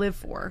I have to live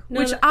for?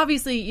 No, Which no.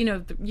 obviously, you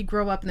know, you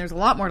grow up and there's a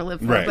lot more to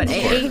live for. Right, But of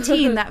at course.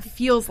 18, that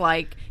feels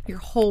like your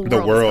whole world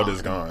The world is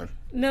is gone. gone.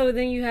 No,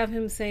 then you have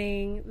him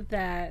saying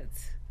that,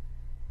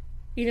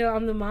 you know,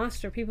 I'm the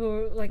monster.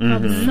 People like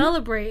probably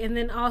celebrate, and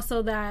then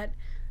also that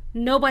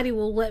nobody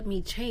will let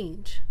me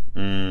change.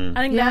 I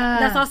think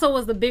that's also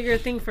was the bigger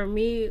thing for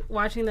me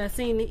watching that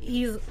scene.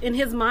 He's in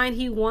his mind,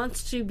 he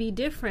wants to be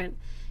different.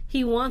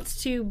 He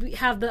wants to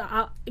have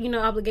the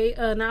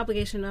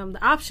the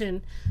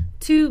option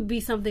to be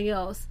something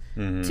else,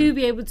 to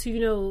be able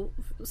to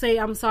say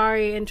I'm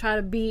sorry and try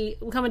to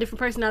become a different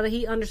person now that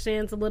he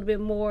understands a little bit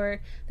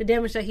more the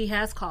damage that he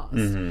has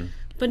caused.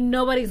 But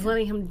nobody's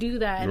letting him do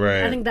that. And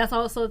Right. I think that's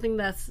also the thing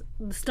that's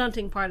the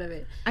stunting part of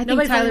it. I think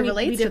Nobody's Tyler letting me be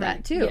relates to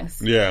different. that,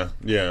 too. Yes.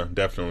 Yeah,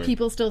 definitely.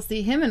 People still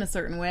see him in a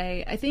certain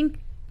way. I think,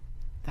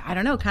 I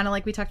don't know, kind of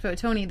like we talked about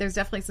with Tony, there's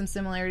definitely some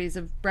similarities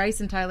of Bryce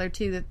and Tyler,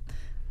 too, that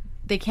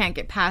they can't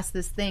get past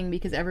this thing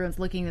because everyone's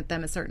looking at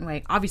them a certain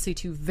way. Obviously,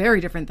 two very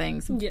different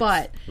things, Yes.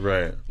 but,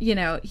 Right. you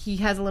know, he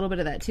has a little bit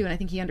of that, too, and I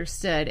think he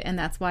understood, and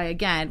that's why,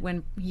 again,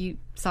 when he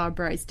saw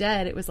Bryce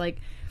dead, it was like,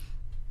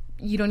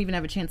 you don't even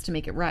have a chance to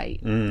make it right.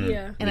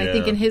 Yeah. And I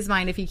think in his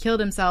mind, if he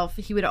killed himself,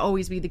 he would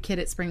always be the kid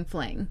at Spring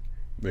Fling.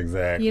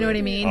 Exactly. You know what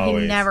I mean?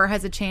 Always. He never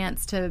has a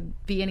chance to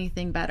be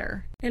anything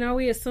better. And are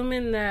we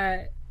assuming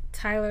that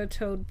Tyler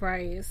told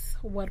Bryce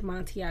what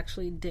Monty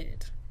actually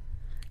did?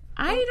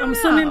 I don't I'm know.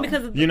 assuming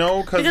because of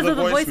because because the of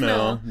the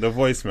voicemail. The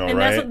voicemail, and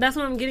right? that's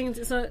what I'm getting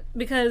to. So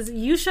because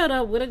you showed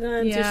up with a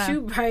gun Yeah. to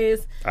shoot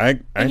Bryce, I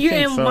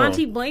think so.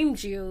 Monty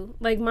blamed you.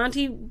 Like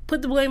Monty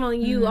put the blame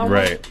on you, almost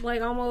Right.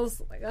 like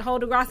a whole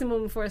Degrassi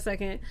moment for a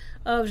second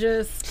of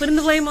just putting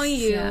the blame on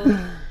you,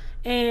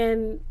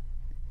 and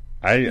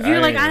you're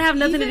like I have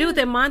nothing to do with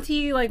it.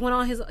 Monty went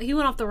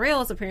off the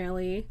rails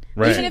apparently.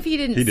 right. Even if he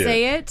didn't did.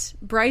 say it,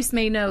 Bryce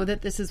may know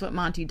that this is what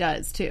Monty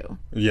does too.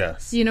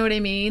 Yes. You know what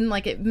I mean?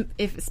 Like,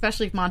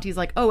 especially if Monty's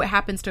like, oh, it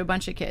happens to a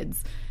bunch of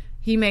kids.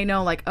 He may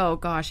know, like, oh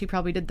gosh, he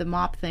probably did the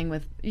mop thing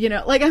with,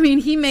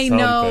 he may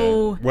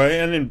know. Well,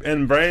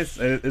 and Bryce,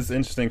 it's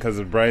interesting because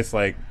Bryce,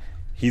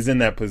 he's in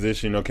that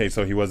position. Okay,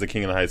 so he was the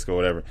king of the high school,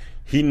 whatever.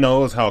 He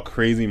knows how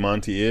crazy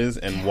Monty is,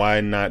 and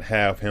why not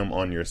have him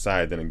on your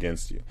side than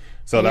against you?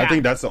 So I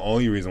think that's the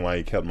only reason why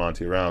he kept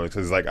Monty around,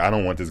 because I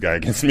don't want this guy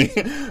against me.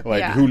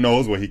 Who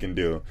knows what he can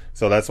do?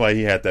 So that's why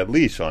he had that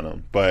leash on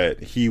him.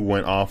 But he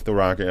went off the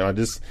rocker,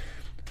 and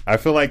I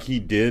feel like he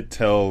did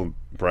tell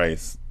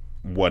Bryce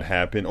what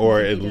happened,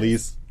 or at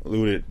least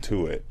alluded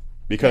to it.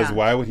 Because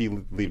why would he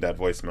leave that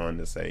voicemail and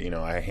just say,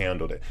 I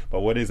handled it?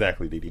 But what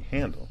exactly did he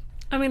handle?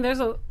 I mean, that's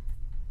a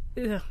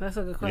good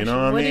question. You know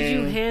what I mean? Did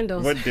you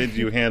handle? What did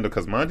you handle?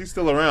 Because Monty's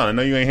still around. I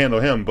know you ain't handle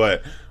him,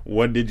 but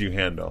what did you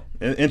handle?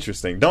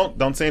 Interesting.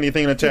 Don't say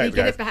anything in the chat, Did he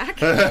get guys. it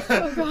back?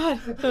 Oh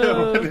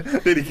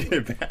God. Did he get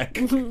it back?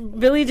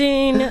 Billie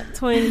Jean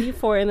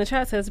 24 in the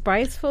chat says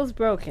Bryce feels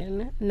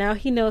broken. Now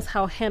he knows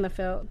how Hannah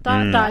felt. ...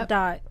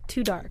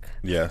 Too dark.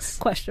 Yes.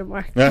 Question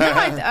mark. No,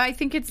 I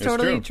think it's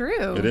totally true.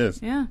 true. It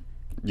is. Yeah.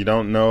 You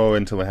don't know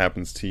until it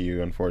happens to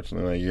you,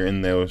 unfortunately. You're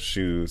in those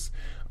shoes.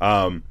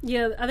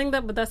 Yeah, I think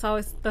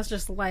that's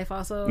just life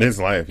also. It's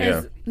life,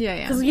 yeah.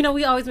 Yeah. Because,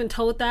 we always been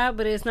told that,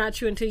 but it's not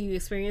true until you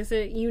experience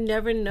it. You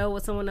never know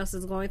what someone else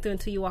is going through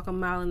until you walk a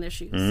mile in their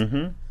shoes.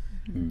 Mm-hmm.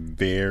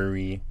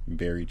 Very,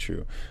 very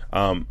true.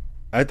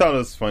 I thought it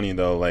was funny,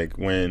 though,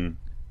 when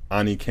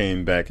Ani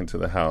came back into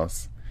the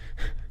house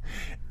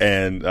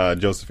and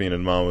Josephine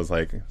and Mom was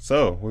like,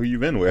 so, who you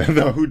been with?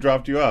 Who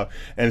dropped you off?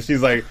 And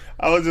she's like,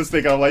 I was just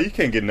thinking, you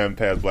can't get nothing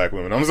past black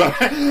women. I'm sorry.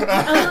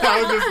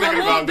 I was just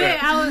thinking about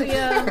that.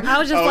 I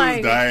was just I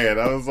was dying.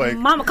 I was like,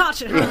 Mama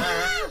caught you.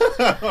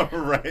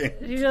 right.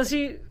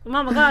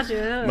 Mama got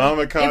you.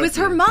 Mama caught you. It was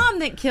her mom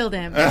that killed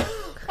him.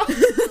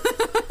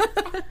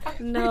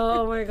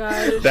 No, oh my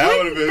gosh. That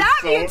would have been that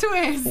so... be a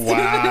twist?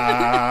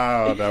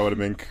 Wow. That would have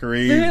been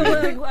crazy.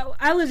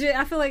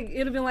 I feel like it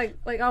would have been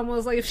like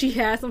almost like if she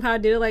had somehow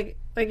did it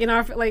in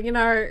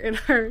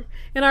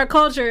our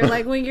culture,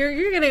 when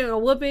you're getting a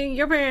whooping,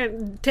 your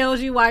parent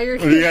tells you why you're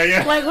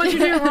what you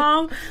did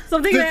wrong. So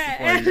I'm thinking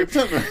you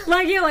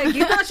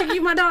thought you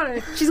keep my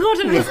daughter. She's going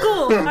to the new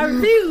school. I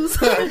refuse.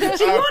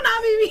 She will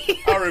not be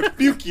me. I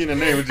rebuke you in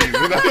the name of Jesus.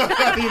 You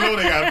know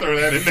they gotta throw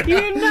that in there.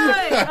 You know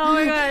it. Oh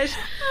my gosh.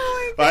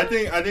 But I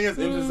think it's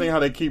interesting how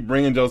they keep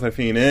bringing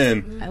Josephine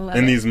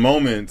in these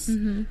moments.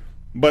 Mm-hmm.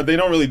 But they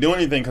don't really do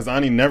anything because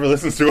Ani never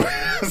listens to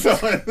her. So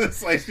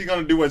it's she's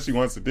going to do what she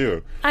wants to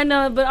do. I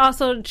know, but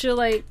also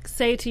she'll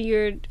say to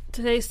your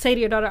say to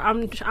your daughter,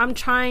 I'm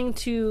trying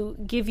to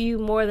give you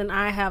more than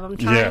I have. I'm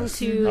trying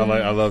to.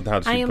 I love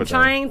how she I am put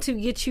trying to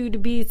get you to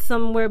be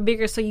somewhere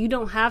bigger, so you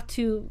don't have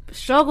to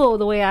struggle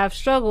the way I've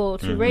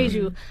struggled to raise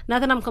you.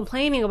 Not that I'm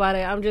complaining about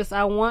it.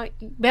 I want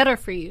better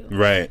for you.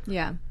 Right.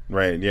 Yeah.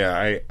 Right.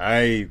 Yeah.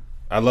 I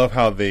love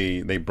how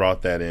they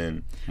brought that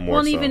in more. Well,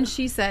 and so. even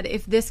she said,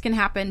 if this can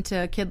happen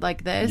to a kid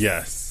like this,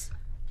 Yes.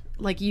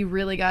 like you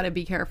really got to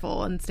be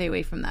careful and stay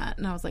away from that.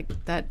 And I was like,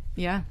 that,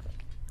 yeah.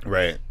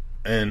 Right.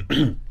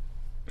 And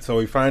so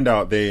we find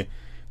out they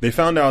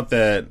found out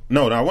that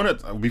I want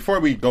to, before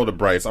we go to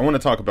Bryce, I want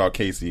to talk about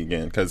Casey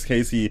again, because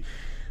Casey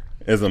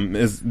is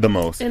the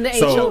most In the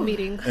HO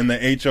meeting. In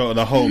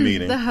the whole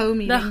meeting. The hoe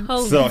meeting. The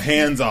whole So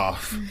hands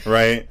off,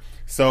 right?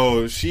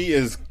 So she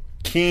is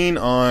keen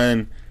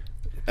on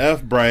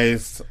F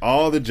Bryce,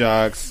 all the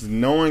jocks.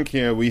 No one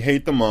cares. We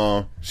hate them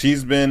all.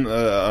 She's been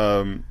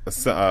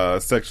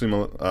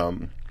sexually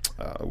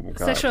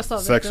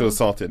sexual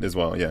assaulted as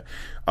well. Yeah.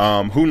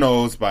 Who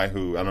knows by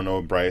who? I don't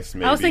know. Bryce.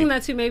 Maybe. I was thinking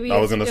that too. Maybe I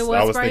was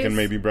Bryce. thinking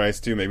maybe Bryce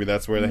too. Maybe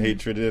that's where the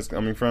hatred is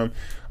coming from.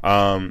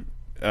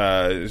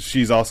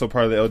 She's also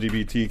part of the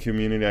LGBT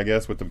community, I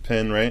guess, with the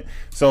pen, right?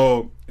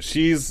 So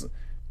she's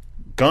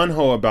gun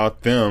ho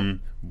about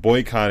them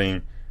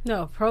boycotting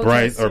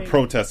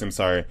protesting.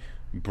 Sorry,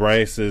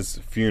 Bryce's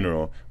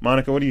funeral.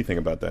 Monica, what do you think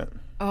about that?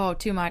 Oh,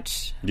 too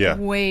much. Yeah.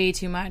 Way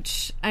too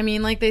much. I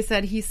mean, like they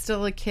said, he's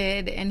still a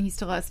kid and he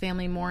still has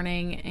family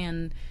mourning.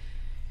 And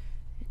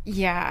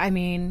yeah, I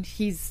mean,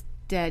 he's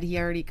dead. He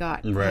already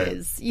got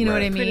his. You know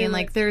what I mean?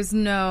 Like there's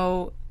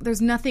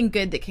nothing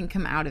good that can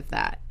come out of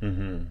that.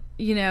 Mm-hmm.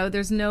 You know,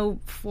 there's no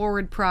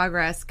forward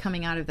progress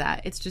coming out of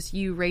that. It's just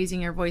you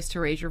raising your voice to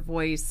raise your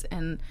voice.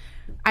 And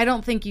I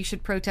don't think you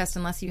should protest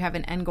unless you have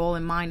an end goal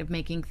in mind of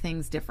making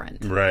things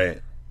different.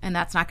 Right. And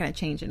that's not going to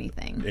change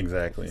anything.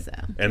 Exactly. So.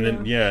 And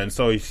then, and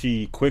so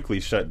she quickly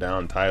shut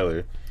down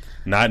Tyler,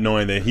 not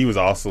knowing that he was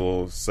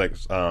also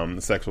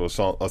sexual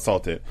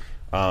assaulted,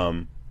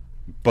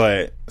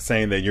 but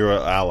saying that you're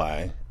an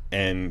ally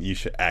and you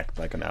should act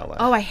like an ally.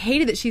 Oh, I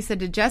hated that she said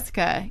to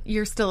Jessica,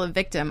 "You're still a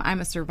victim. I'm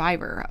a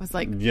survivor." I was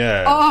like,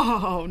 yeah.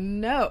 Oh,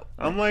 no.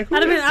 I'm like,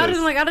 I'd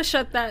have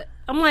shut that.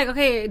 I'm like,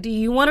 okay, do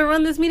you want to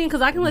run this meeting?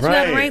 Because I can let you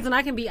have the reins and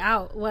I can be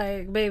out.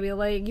 Like, baby,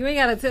 like, you ain't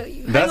got to tell.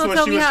 That's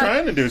what she was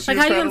trying to do. She was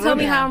how you trying gonna tell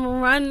me how I'm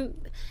gonna run?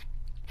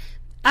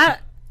 I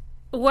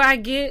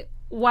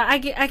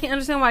can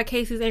understand why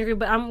Casey's angry,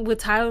 but I'm with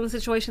Tyler in the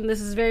situation. This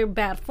is very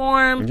bad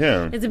form.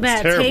 Yeah, it's a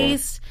bad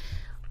taste.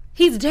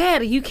 He's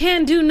dead. You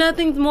can't do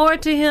nothing more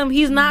to him.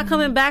 He's not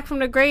coming back from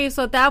the grave.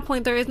 So at that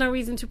point, there is no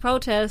reason to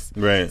protest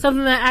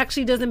something that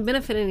actually doesn't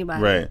benefit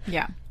anybody. Right.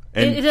 Yeah.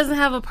 And, it doesn't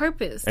have a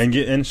purpose.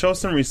 And show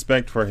some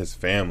respect for his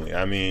family.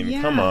 I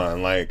mean, come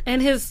on, like,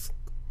 and his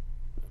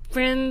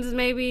friends,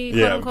 maybe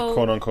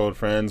quote unquote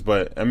friends.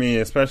 But I mean,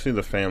 especially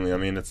the family. I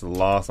mean, it's a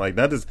loss. Like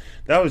that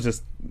was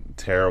just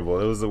terrible.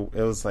 It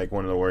was like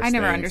one of the worst. I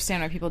never things.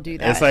 understand why people do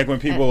that. It's like when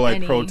people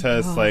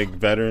protest like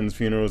veterans'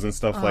 funerals and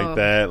stuff like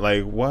that.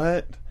 Like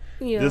what?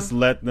 Yeah. Just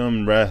let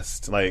them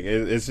rest. Like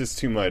it's just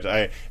too much.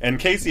 And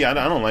Casey, I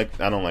don't like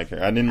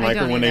her. I didn't like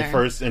her when they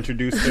first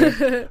introduced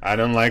her. I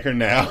don't like her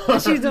now.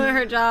 She's doing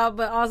her job,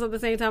 but also at the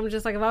same time,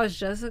 just like if I was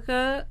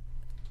Jessica,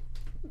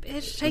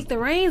 bitch, take the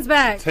reins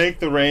back. Take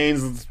the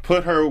reins.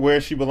 Put her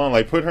where she belongs.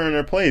 Like put her in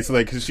her place.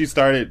 Like because she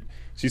started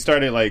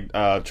like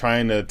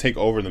trying to take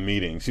over the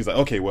meeting. She's like,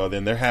 okay, well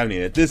then they're having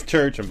it at this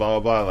church and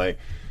blah blah blah. Like,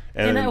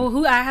 and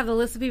I have the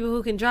list of people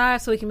who can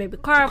drive, so we can maybe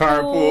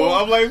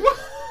carpool. I'm like, what?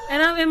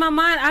 And I'm in my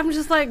mind, I'm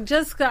just like,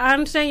 Jessica, I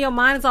understand your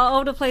mind is all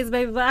over the place,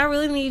 baby, but I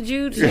really need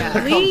you to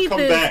lead come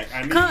this.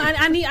 Back.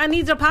 I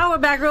need your power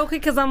back real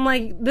quick because I'm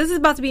like, this is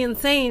about to be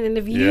insane, and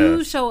if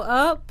you show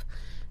up,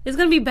 it's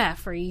gonna be bad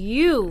for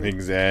you.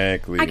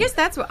 Exactly. I guess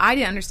that's what I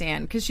didn't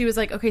understand because she was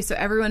like, okay, so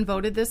everyone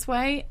voted this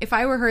way. If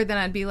I were her, then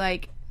I'd be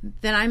like,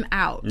 then I'm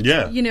out.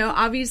 Yeah. You know,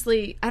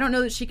 obviously, I don't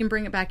know that she can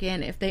bring it back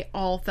in if they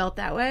all felt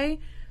that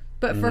way,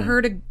 but for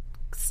her to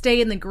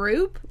stay in the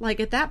group, like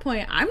at that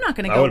point, I'm not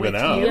going to go with you.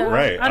 Yeah.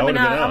 Right. I'd have been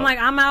out. I'm like,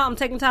 I'm out. I'm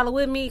taking Tyler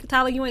with me.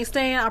 Tyler, you ain't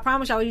staying. I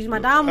promise I will use my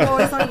dime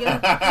voice on you.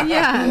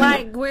 Yeah.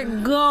 Like, we're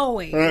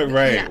going.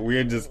 Right. Yeah.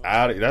 We're just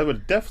out. That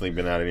would definitely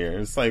been out of here.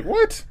 It's like,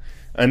 what?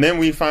 And then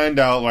we find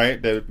out,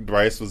 right, that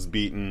Bryce was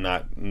beaten,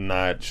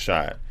 not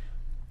shot.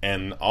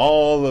 And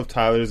all of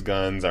Tyler's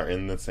guns are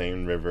in the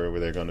same river where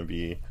they're going to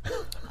be.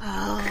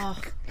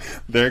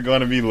 They're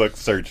going to be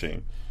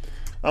searching.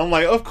 I'm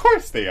like, of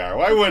course they are.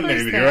 Why wouldn't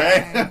they be,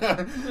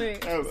 right?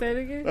 Wait, say it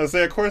again? I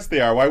say, of course they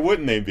are. Why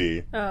wouldn't they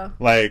be? Oh.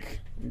 Like,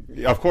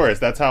 of course.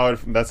 That's how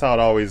it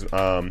always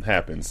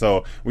happens.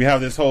 So we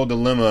have this whole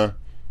dilemma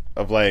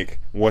of like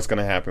what's going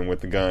to happen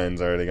with the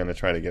guns. Are they going to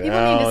try to get People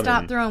out? need to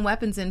stop throwing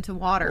weapons into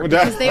water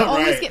because they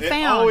always get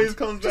found. It always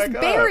comes Just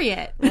back bury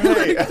up. it.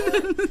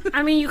 Right.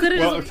 I mean, you could have.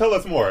 Well, tell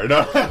us more.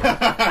 No.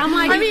 I'm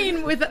like, I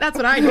mean, that's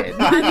what I did.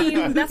 I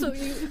mean, that's what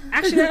you.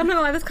 Actually, I'm not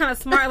gonna lie. That's kind of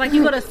smart. Like,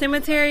 you go to a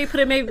cemetery, put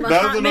it maybe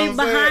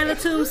behind the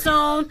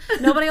tombstone.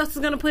 Nobody else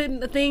is gonna put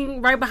the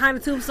thing right behind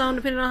the tombstone,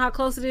 depending on how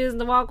close it is in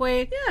the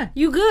walkway. Yeah,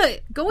 you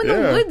good. Go in the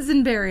woods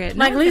and bury it.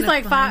 Like, at least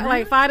like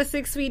 5 to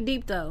 6 feet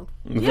deep though.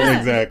 Yeah,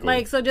 exactly.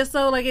 Like, so just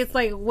so like it's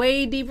like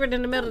way deeper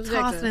than the middle of the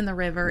toss Texas. it in the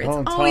river. It's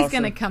Don't always toss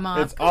gonna it. come up.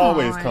 It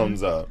always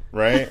comes up,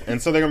 right?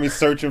 And so they're gonna be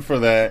searching for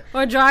that.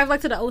 Or drive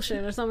like to the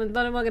ocean or something.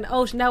 Throw them like in the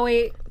ocean. That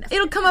way,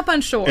 it'll come up on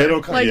shore.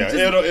 It'll come. Like, Yeah,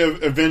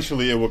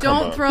 eventually it will come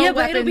up. Don't throw yeah, but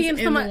weapons it'll be in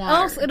the someone water.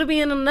 else. It'll be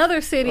in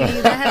another city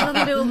that has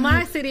nothing to do with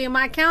my city and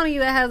my county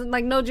that has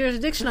like no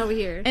jurisdiction over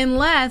here.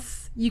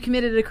 Unless you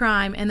committed a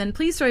crime, and then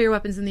please throw your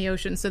weapons in the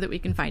ocean so that we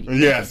can find you.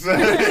 Yes,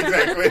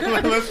 exactly.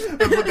 Let's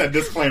put that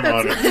disclaimer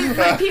on it.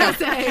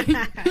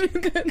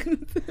 PSA.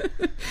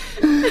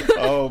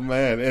 Oh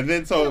man! And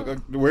then so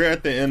we're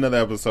at the end of the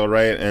episode,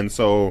 right? And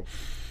so,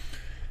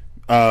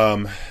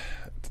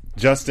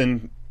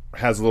 Justin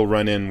has a little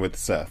run-in with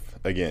Seth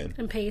again,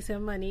 And pays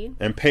him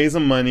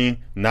money.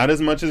 not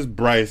as much as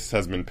Bryce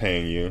has been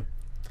paying you.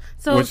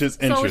 So, Which is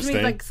interesting. Which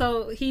means, like,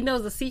 so he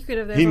knows the secret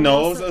of that. He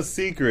knows a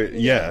secret,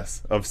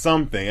 yes, of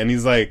something, and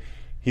he's like,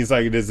 is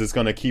this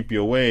going to keep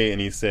you away?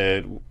 And he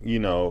said,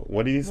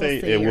 what did he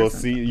say? We'll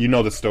see. You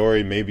know the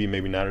story, maybe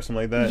not, or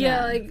something like that.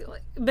 Yeah, like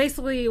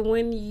basically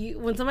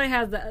when somebody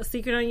has a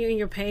secret on you and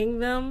you're paying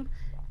them,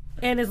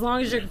 and as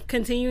long as you're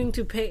continuing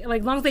to pay, like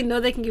as long as they know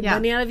they can get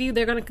money out of you,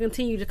 they're going to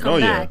continue to come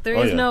back. There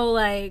is no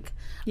like,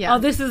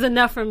 this is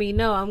enough for me.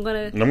 No, I'm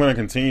gonna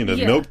continue to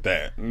milk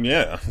that.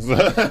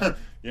 Yeah.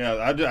 Yeah,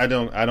 I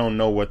don't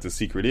know what the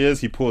secret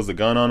is. He pulls the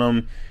gun on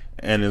him,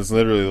 and it's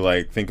literally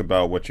like, think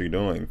about what you're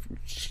doing.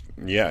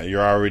 Yeah, you're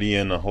already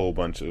in a whole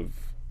bunch of,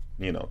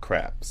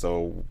 crap.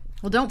 So,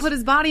 well, don't put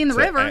his body in the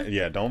river.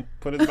 Yeah, don't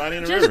put his body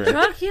in the just river.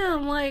 drug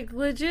him, like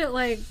legit,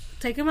 like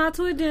take him out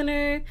to a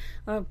dinner,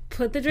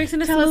 put the drinks in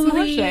the Tell us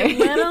more, smoothie, Shay.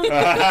 let him.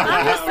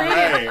 I'm just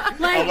saying,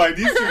 Right. I'm like,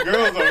 these two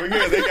girls over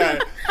here, they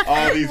got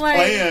all these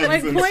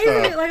plans and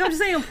poison, stuff. like I'm just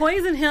saying,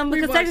 poison him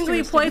because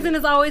technically poison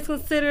is always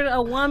considered a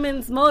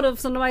woman's motive,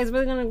 so nobody's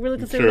really going to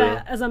consider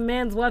that as a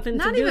man's weapon.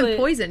 Not to do even it.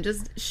 Poison,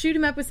 just shoot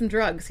him up with some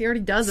drugs. He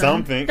already does them.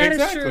 Something. That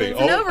is exactly. true. It's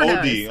an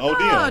overdose.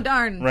 OD. Oh,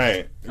 darn.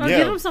 Right. Or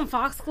give him some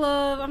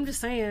Foxglove. I'm just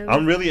saying.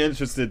 I'm really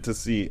interested to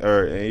see,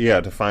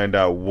 to find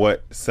out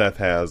what Seth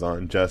has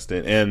on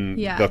Justin and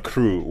the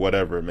crew,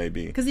 whatever it may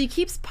be. Because he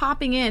keeps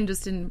popping in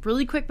just in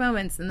really quick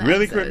moments. In the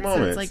Really episode. quick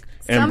moments. So it's like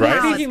And somehow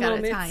Bryce- it's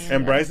gotta tie in.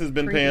 And Bryce has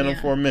been paying him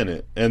for a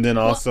minute, and then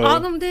also all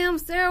them damn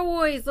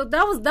steroids. So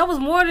that was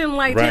more than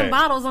like 10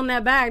 bottles on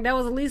that bag. That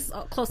was at least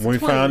close to 20.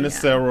 we found the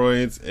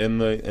steroids in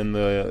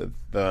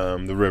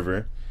the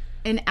river.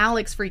 And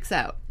Alex freaks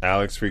out.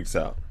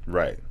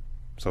 Right.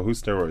 So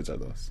whose steroids are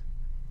those?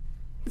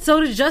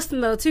 So did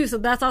Justin though too. So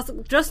that's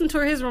also Justin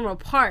tore his room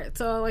apart.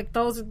 So like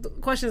those are the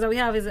questions that we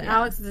have. Is it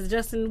Alex? Is it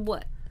Justin?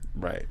 What?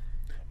 Right.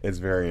 It's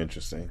very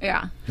interesting.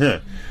 Yeah.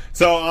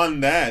 So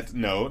on that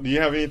note, do you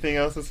have anything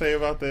else to say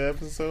about the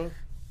episode?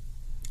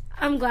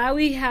 I'm glad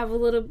we have a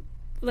little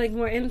like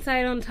more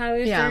insight on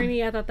Tyler's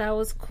journey. I thought that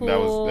was cool. That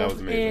was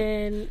amazing.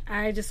 And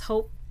I just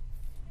hope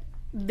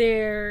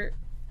the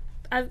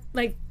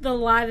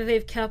lie that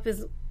they've kept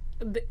is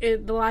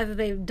the lie that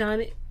they've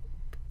done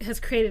has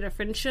created a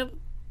friendship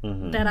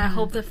that I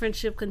hope the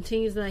friendship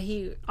continues, and that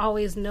he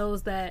always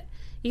knows that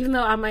even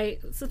though I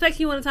might suspect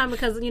you one time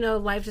because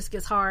life just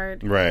gets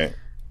hard, right?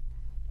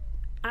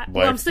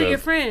 I'm still your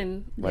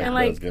friend, and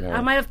like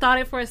I might have thought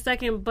it for a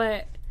second,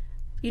 but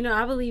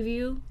I believe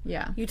you.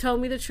 Yeah, you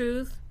told me the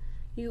truth.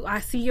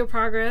 I see your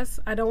progress.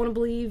 I don't want to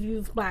believe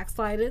you've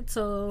backslided.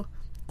 So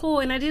cool.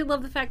 And I did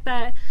love the fact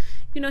that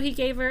he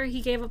gave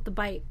up the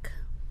bike.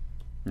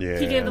 Yeah,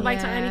 he gave the bike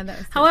to Annie.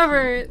 So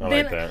however, I then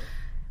like that.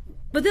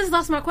 But this is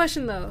also my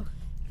question though.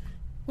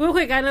 Real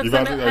quick, I know. Are you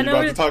about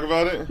to talk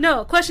about it?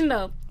 No, question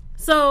though.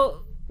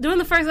 So during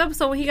the first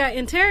episode when he got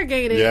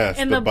interrogated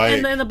in the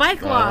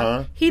bike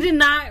log, he did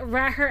not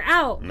rat her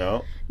out.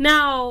 No.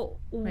 Now,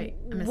 wait,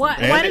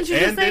 why didn't you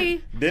just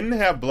say? Didn't it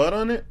have blood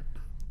on it?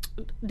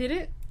 Did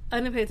it? I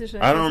didn't pay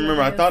attention. I don't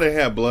remember. I thought it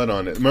had blood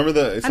on it. Remember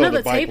the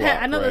bike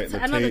lock, I know right?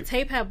 the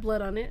tape had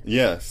blood on it.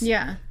 Yes.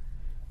 Yeah.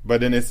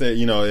 But then it said,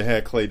 it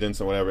had clay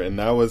dents or whatever, and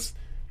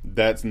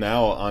that's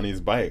now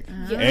Ani's bike,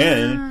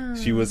 and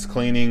she was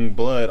cleaning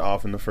blood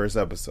off in the first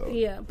episode.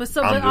 Yeah, but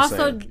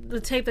also the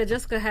tape that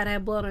Jessica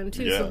had blood on it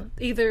too. Yeah. So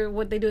either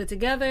would they do it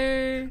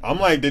together? I'm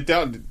like,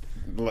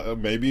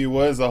 maybe it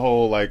was a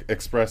whole like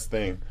express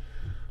thing.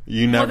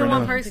 You never know.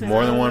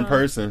 More than one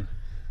person.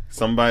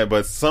 Somebody,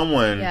 but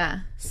someone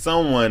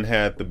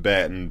had the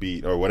bat and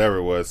beat or whatever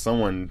it was.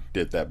 Someone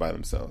did that by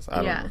themselves. I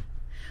don't know.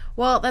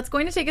 Well, that's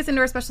going to take us into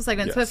our special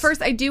segments. Yes. But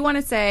first, I do want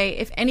to say,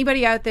 if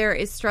anybody out there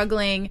is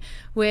struggling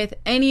with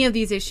any of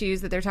these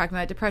issues that they're talking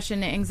about,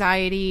 depression,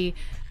 anxiety,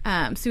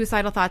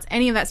 suicidal thoughts,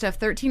 any of that stuff.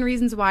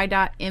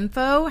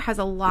 13reasonswhy.info has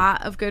a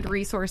lot of good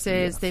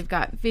resources. They've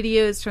got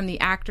videos from the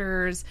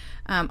actors,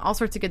 all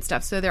sorts of good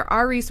stuff. So there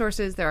are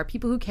resources. There are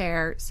people who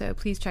care. So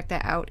please check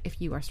that out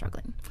if you are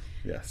struggling.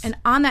 Yes. And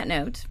on that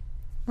note,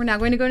 we're now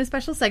going to go into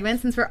special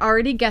segment since we're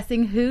already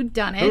guessing who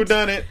done it. Who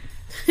done it?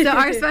 So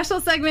our special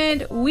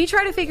segment, we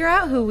try to figure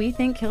out who we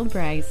think killed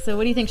Bryce. So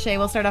what do you think, Shay?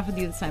 We'll start off with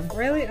you this time.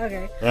 Really?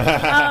 Okay.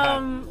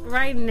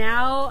 Right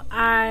now,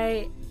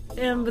 I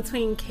am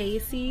between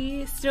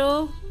Casey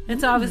still.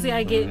 And so obviously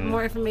I get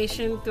more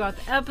information throughout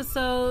the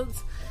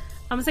episodes.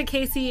 I'm going to say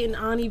Casey and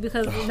Ani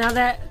because now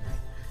that...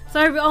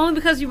 Sorry, only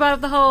because you brought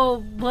up the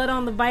whole blood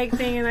on the bike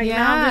thing, and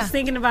now I'm just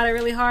thinking about it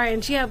really hard.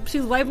 And she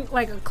was wiping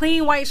like a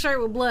clean white shirt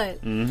with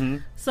blood. Mm-hmm.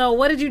 So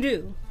what did you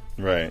do?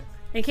 Right.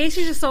 And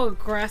Casey's just so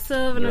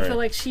aggressive, and I feel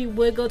like she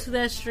would go to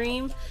that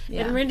stream.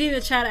 Yeah. And Rindy in the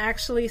chat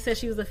actually said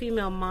she was a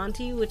female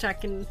Monty, which I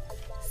can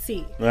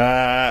see.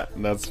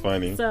 That's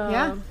funny. So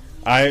yeah.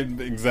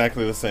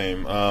 Exactly the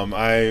same.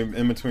 I'm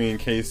in between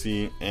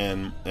Casey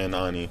and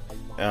Ani.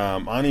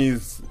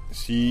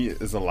 She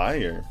is a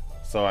liar.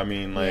 So I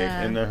mean, like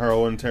in her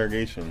whole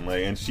interrogation,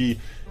 like, and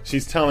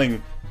she's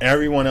telling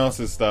everyone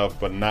else's stuff,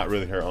 but not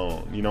really her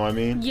own. You know what I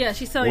mean? Yeah,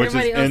 she's telling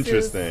everybody else's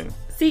interesting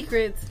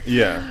secrets.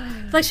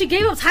 Yeah, like she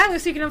gave up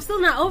Tyler's secret. I'm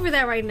still not over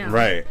that right now.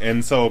 Right,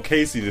 and so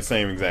Casey, the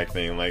same exact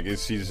thing. Like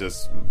she's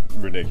just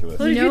ridiculous.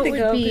 Who did you think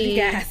of? You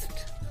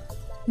gasped.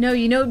 No,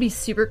 you know it would be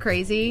super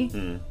crazy.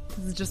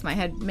 This is just my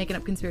head making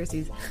up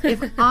conspiracies.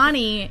 If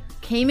Ani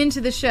came into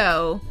the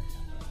show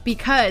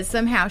because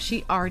somehow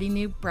she already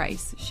knew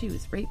Bryce, she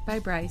was raped by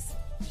Bryce.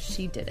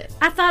 She did it.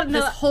 I thought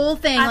this whole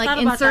thing,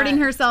 like inserting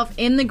herself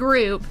in the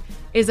group,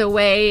 is a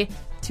way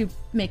to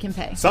make him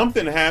pay.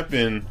 Something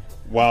happened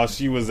while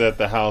she was at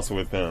the house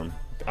with him.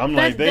 I'm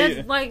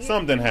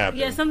something happened.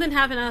 Yeah, something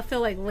happened. I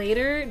feel like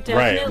later, definitely.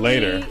 Right,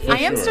 later. I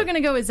am still going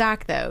to go with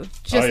Zach though,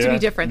 just to be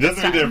different. Just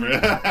to be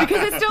different,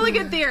 because it's still a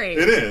good theory.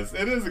 It is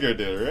a good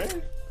theory,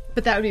 right?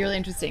 But that would be really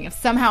interesting if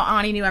somehow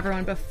Ani knew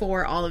everyone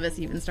before all of us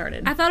even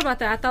started. I thought about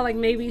that. I thought like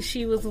maybe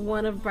she was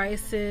one of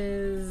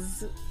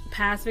Bryce's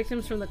past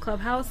victims from the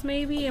clubhouse,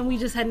 maybe, and we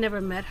just had never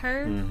met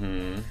her.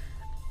 Mm-hmm.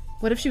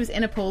 What if she was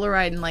in a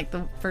Polaroid in like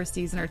the first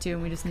season or two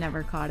and we just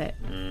never caught it?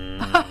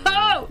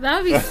 Oh,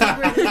 that would be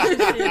super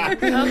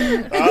interesting.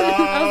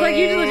 I was like,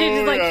 you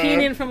just like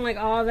Keenan from like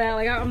all that.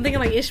 Like I'm thinking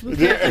like Ishmael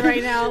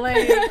right now.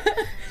 Like,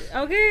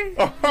 okay.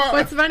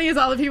 What's funny is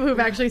all the people who've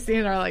actually seen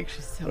it are like,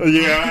 she's so.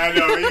 Yeah, I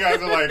know. You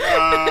guys are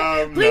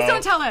like, please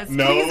don't tell us.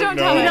 No, please don't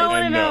tell us. We don't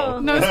want to know.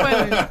 No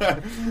spoilers.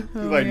 She's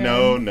like,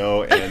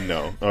 no, and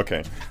no.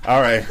 Okay.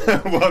 All right.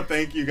 Well,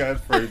 thank you guys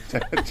for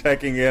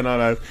checking in on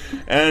us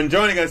and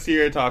joining us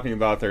here talking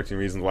about 13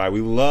 Reasons Why.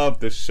 We love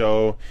the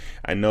show.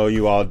 I know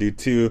you all do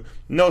too.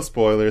 No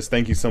spoilers.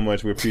 Thank you so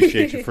much. We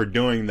appreciate you for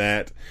doing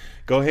that.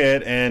 Go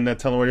ahead and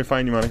tell them where to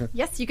find you, Monica.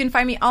 Yes, you can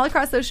find me all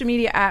across social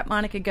media at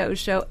Monica Goes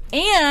Show.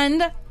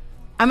 And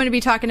I'm going to be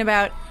talking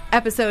about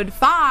episode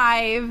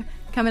 5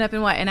 coming up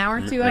in what, an hour,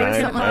 2 hours,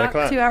 something like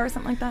that. 2 hours,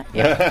 something like that.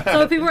 Yeah.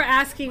 So if people were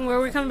asking where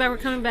we're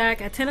coming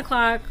back at 10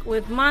 o'clock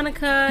with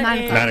Monica.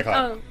 9 o'clock.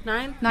 Oh,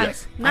 9?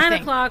 Yes. 9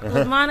 o'clock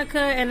with Monica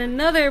and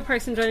another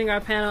person joining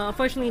our panel.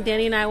 Unfortunately,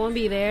 Danny and I won't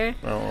be there.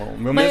 Oh,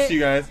 we'll miss you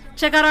guys.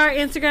 Check out our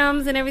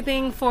Instagrams and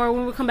everything for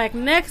when we come back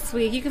next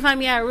week. You can find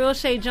me at Real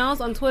Shay Jones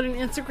on Twitter and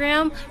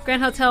Instagram,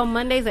 Grand Hotel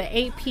Mondays at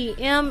 8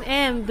 p.m.,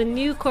 and the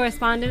new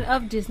correspondent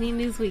of Disney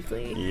News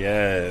Weekly.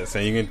 Yes,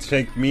 and you can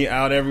check me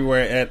out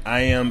everywhere at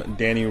I Am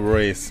Danny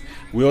Royce.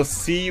 We'll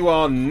see you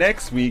all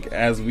next week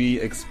as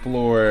we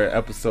explore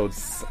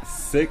episodes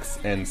 6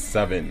 and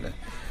 7.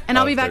 And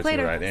I'll be back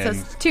later. Right. So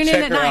tune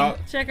in at 9.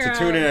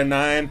 Tune in at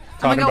 9,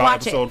 talking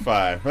about episode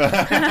 5. All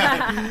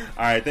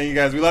right, thank you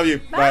guys. We love you.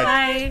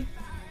 Bye.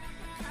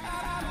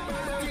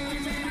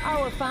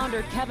 Our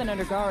founder, Kevin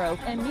Undergaro,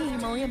 and me,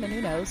 Maria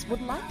Menounos,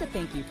 would like to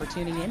thank you for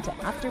tuning in to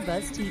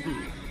AfterBuzz TV.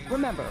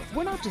 Remember,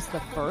 we're not just the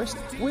first,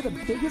 we're the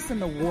biggest in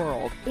the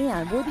world,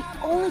 and we're the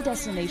only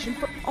destination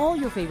for all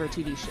your favorite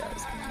TV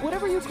shows.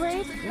 Whatever you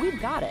crave, we've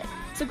got it.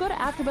 So go to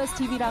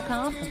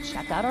AfterBuzzTV.com and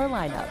check out our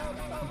lineup.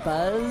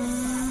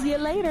 Buzz you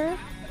later.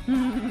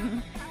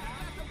 The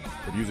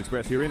views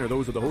expressed herein are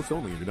those of the hosts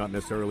only and do not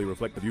necessarily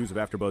reflect the views of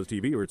AfterBuzz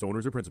TV or its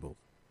owners or principals.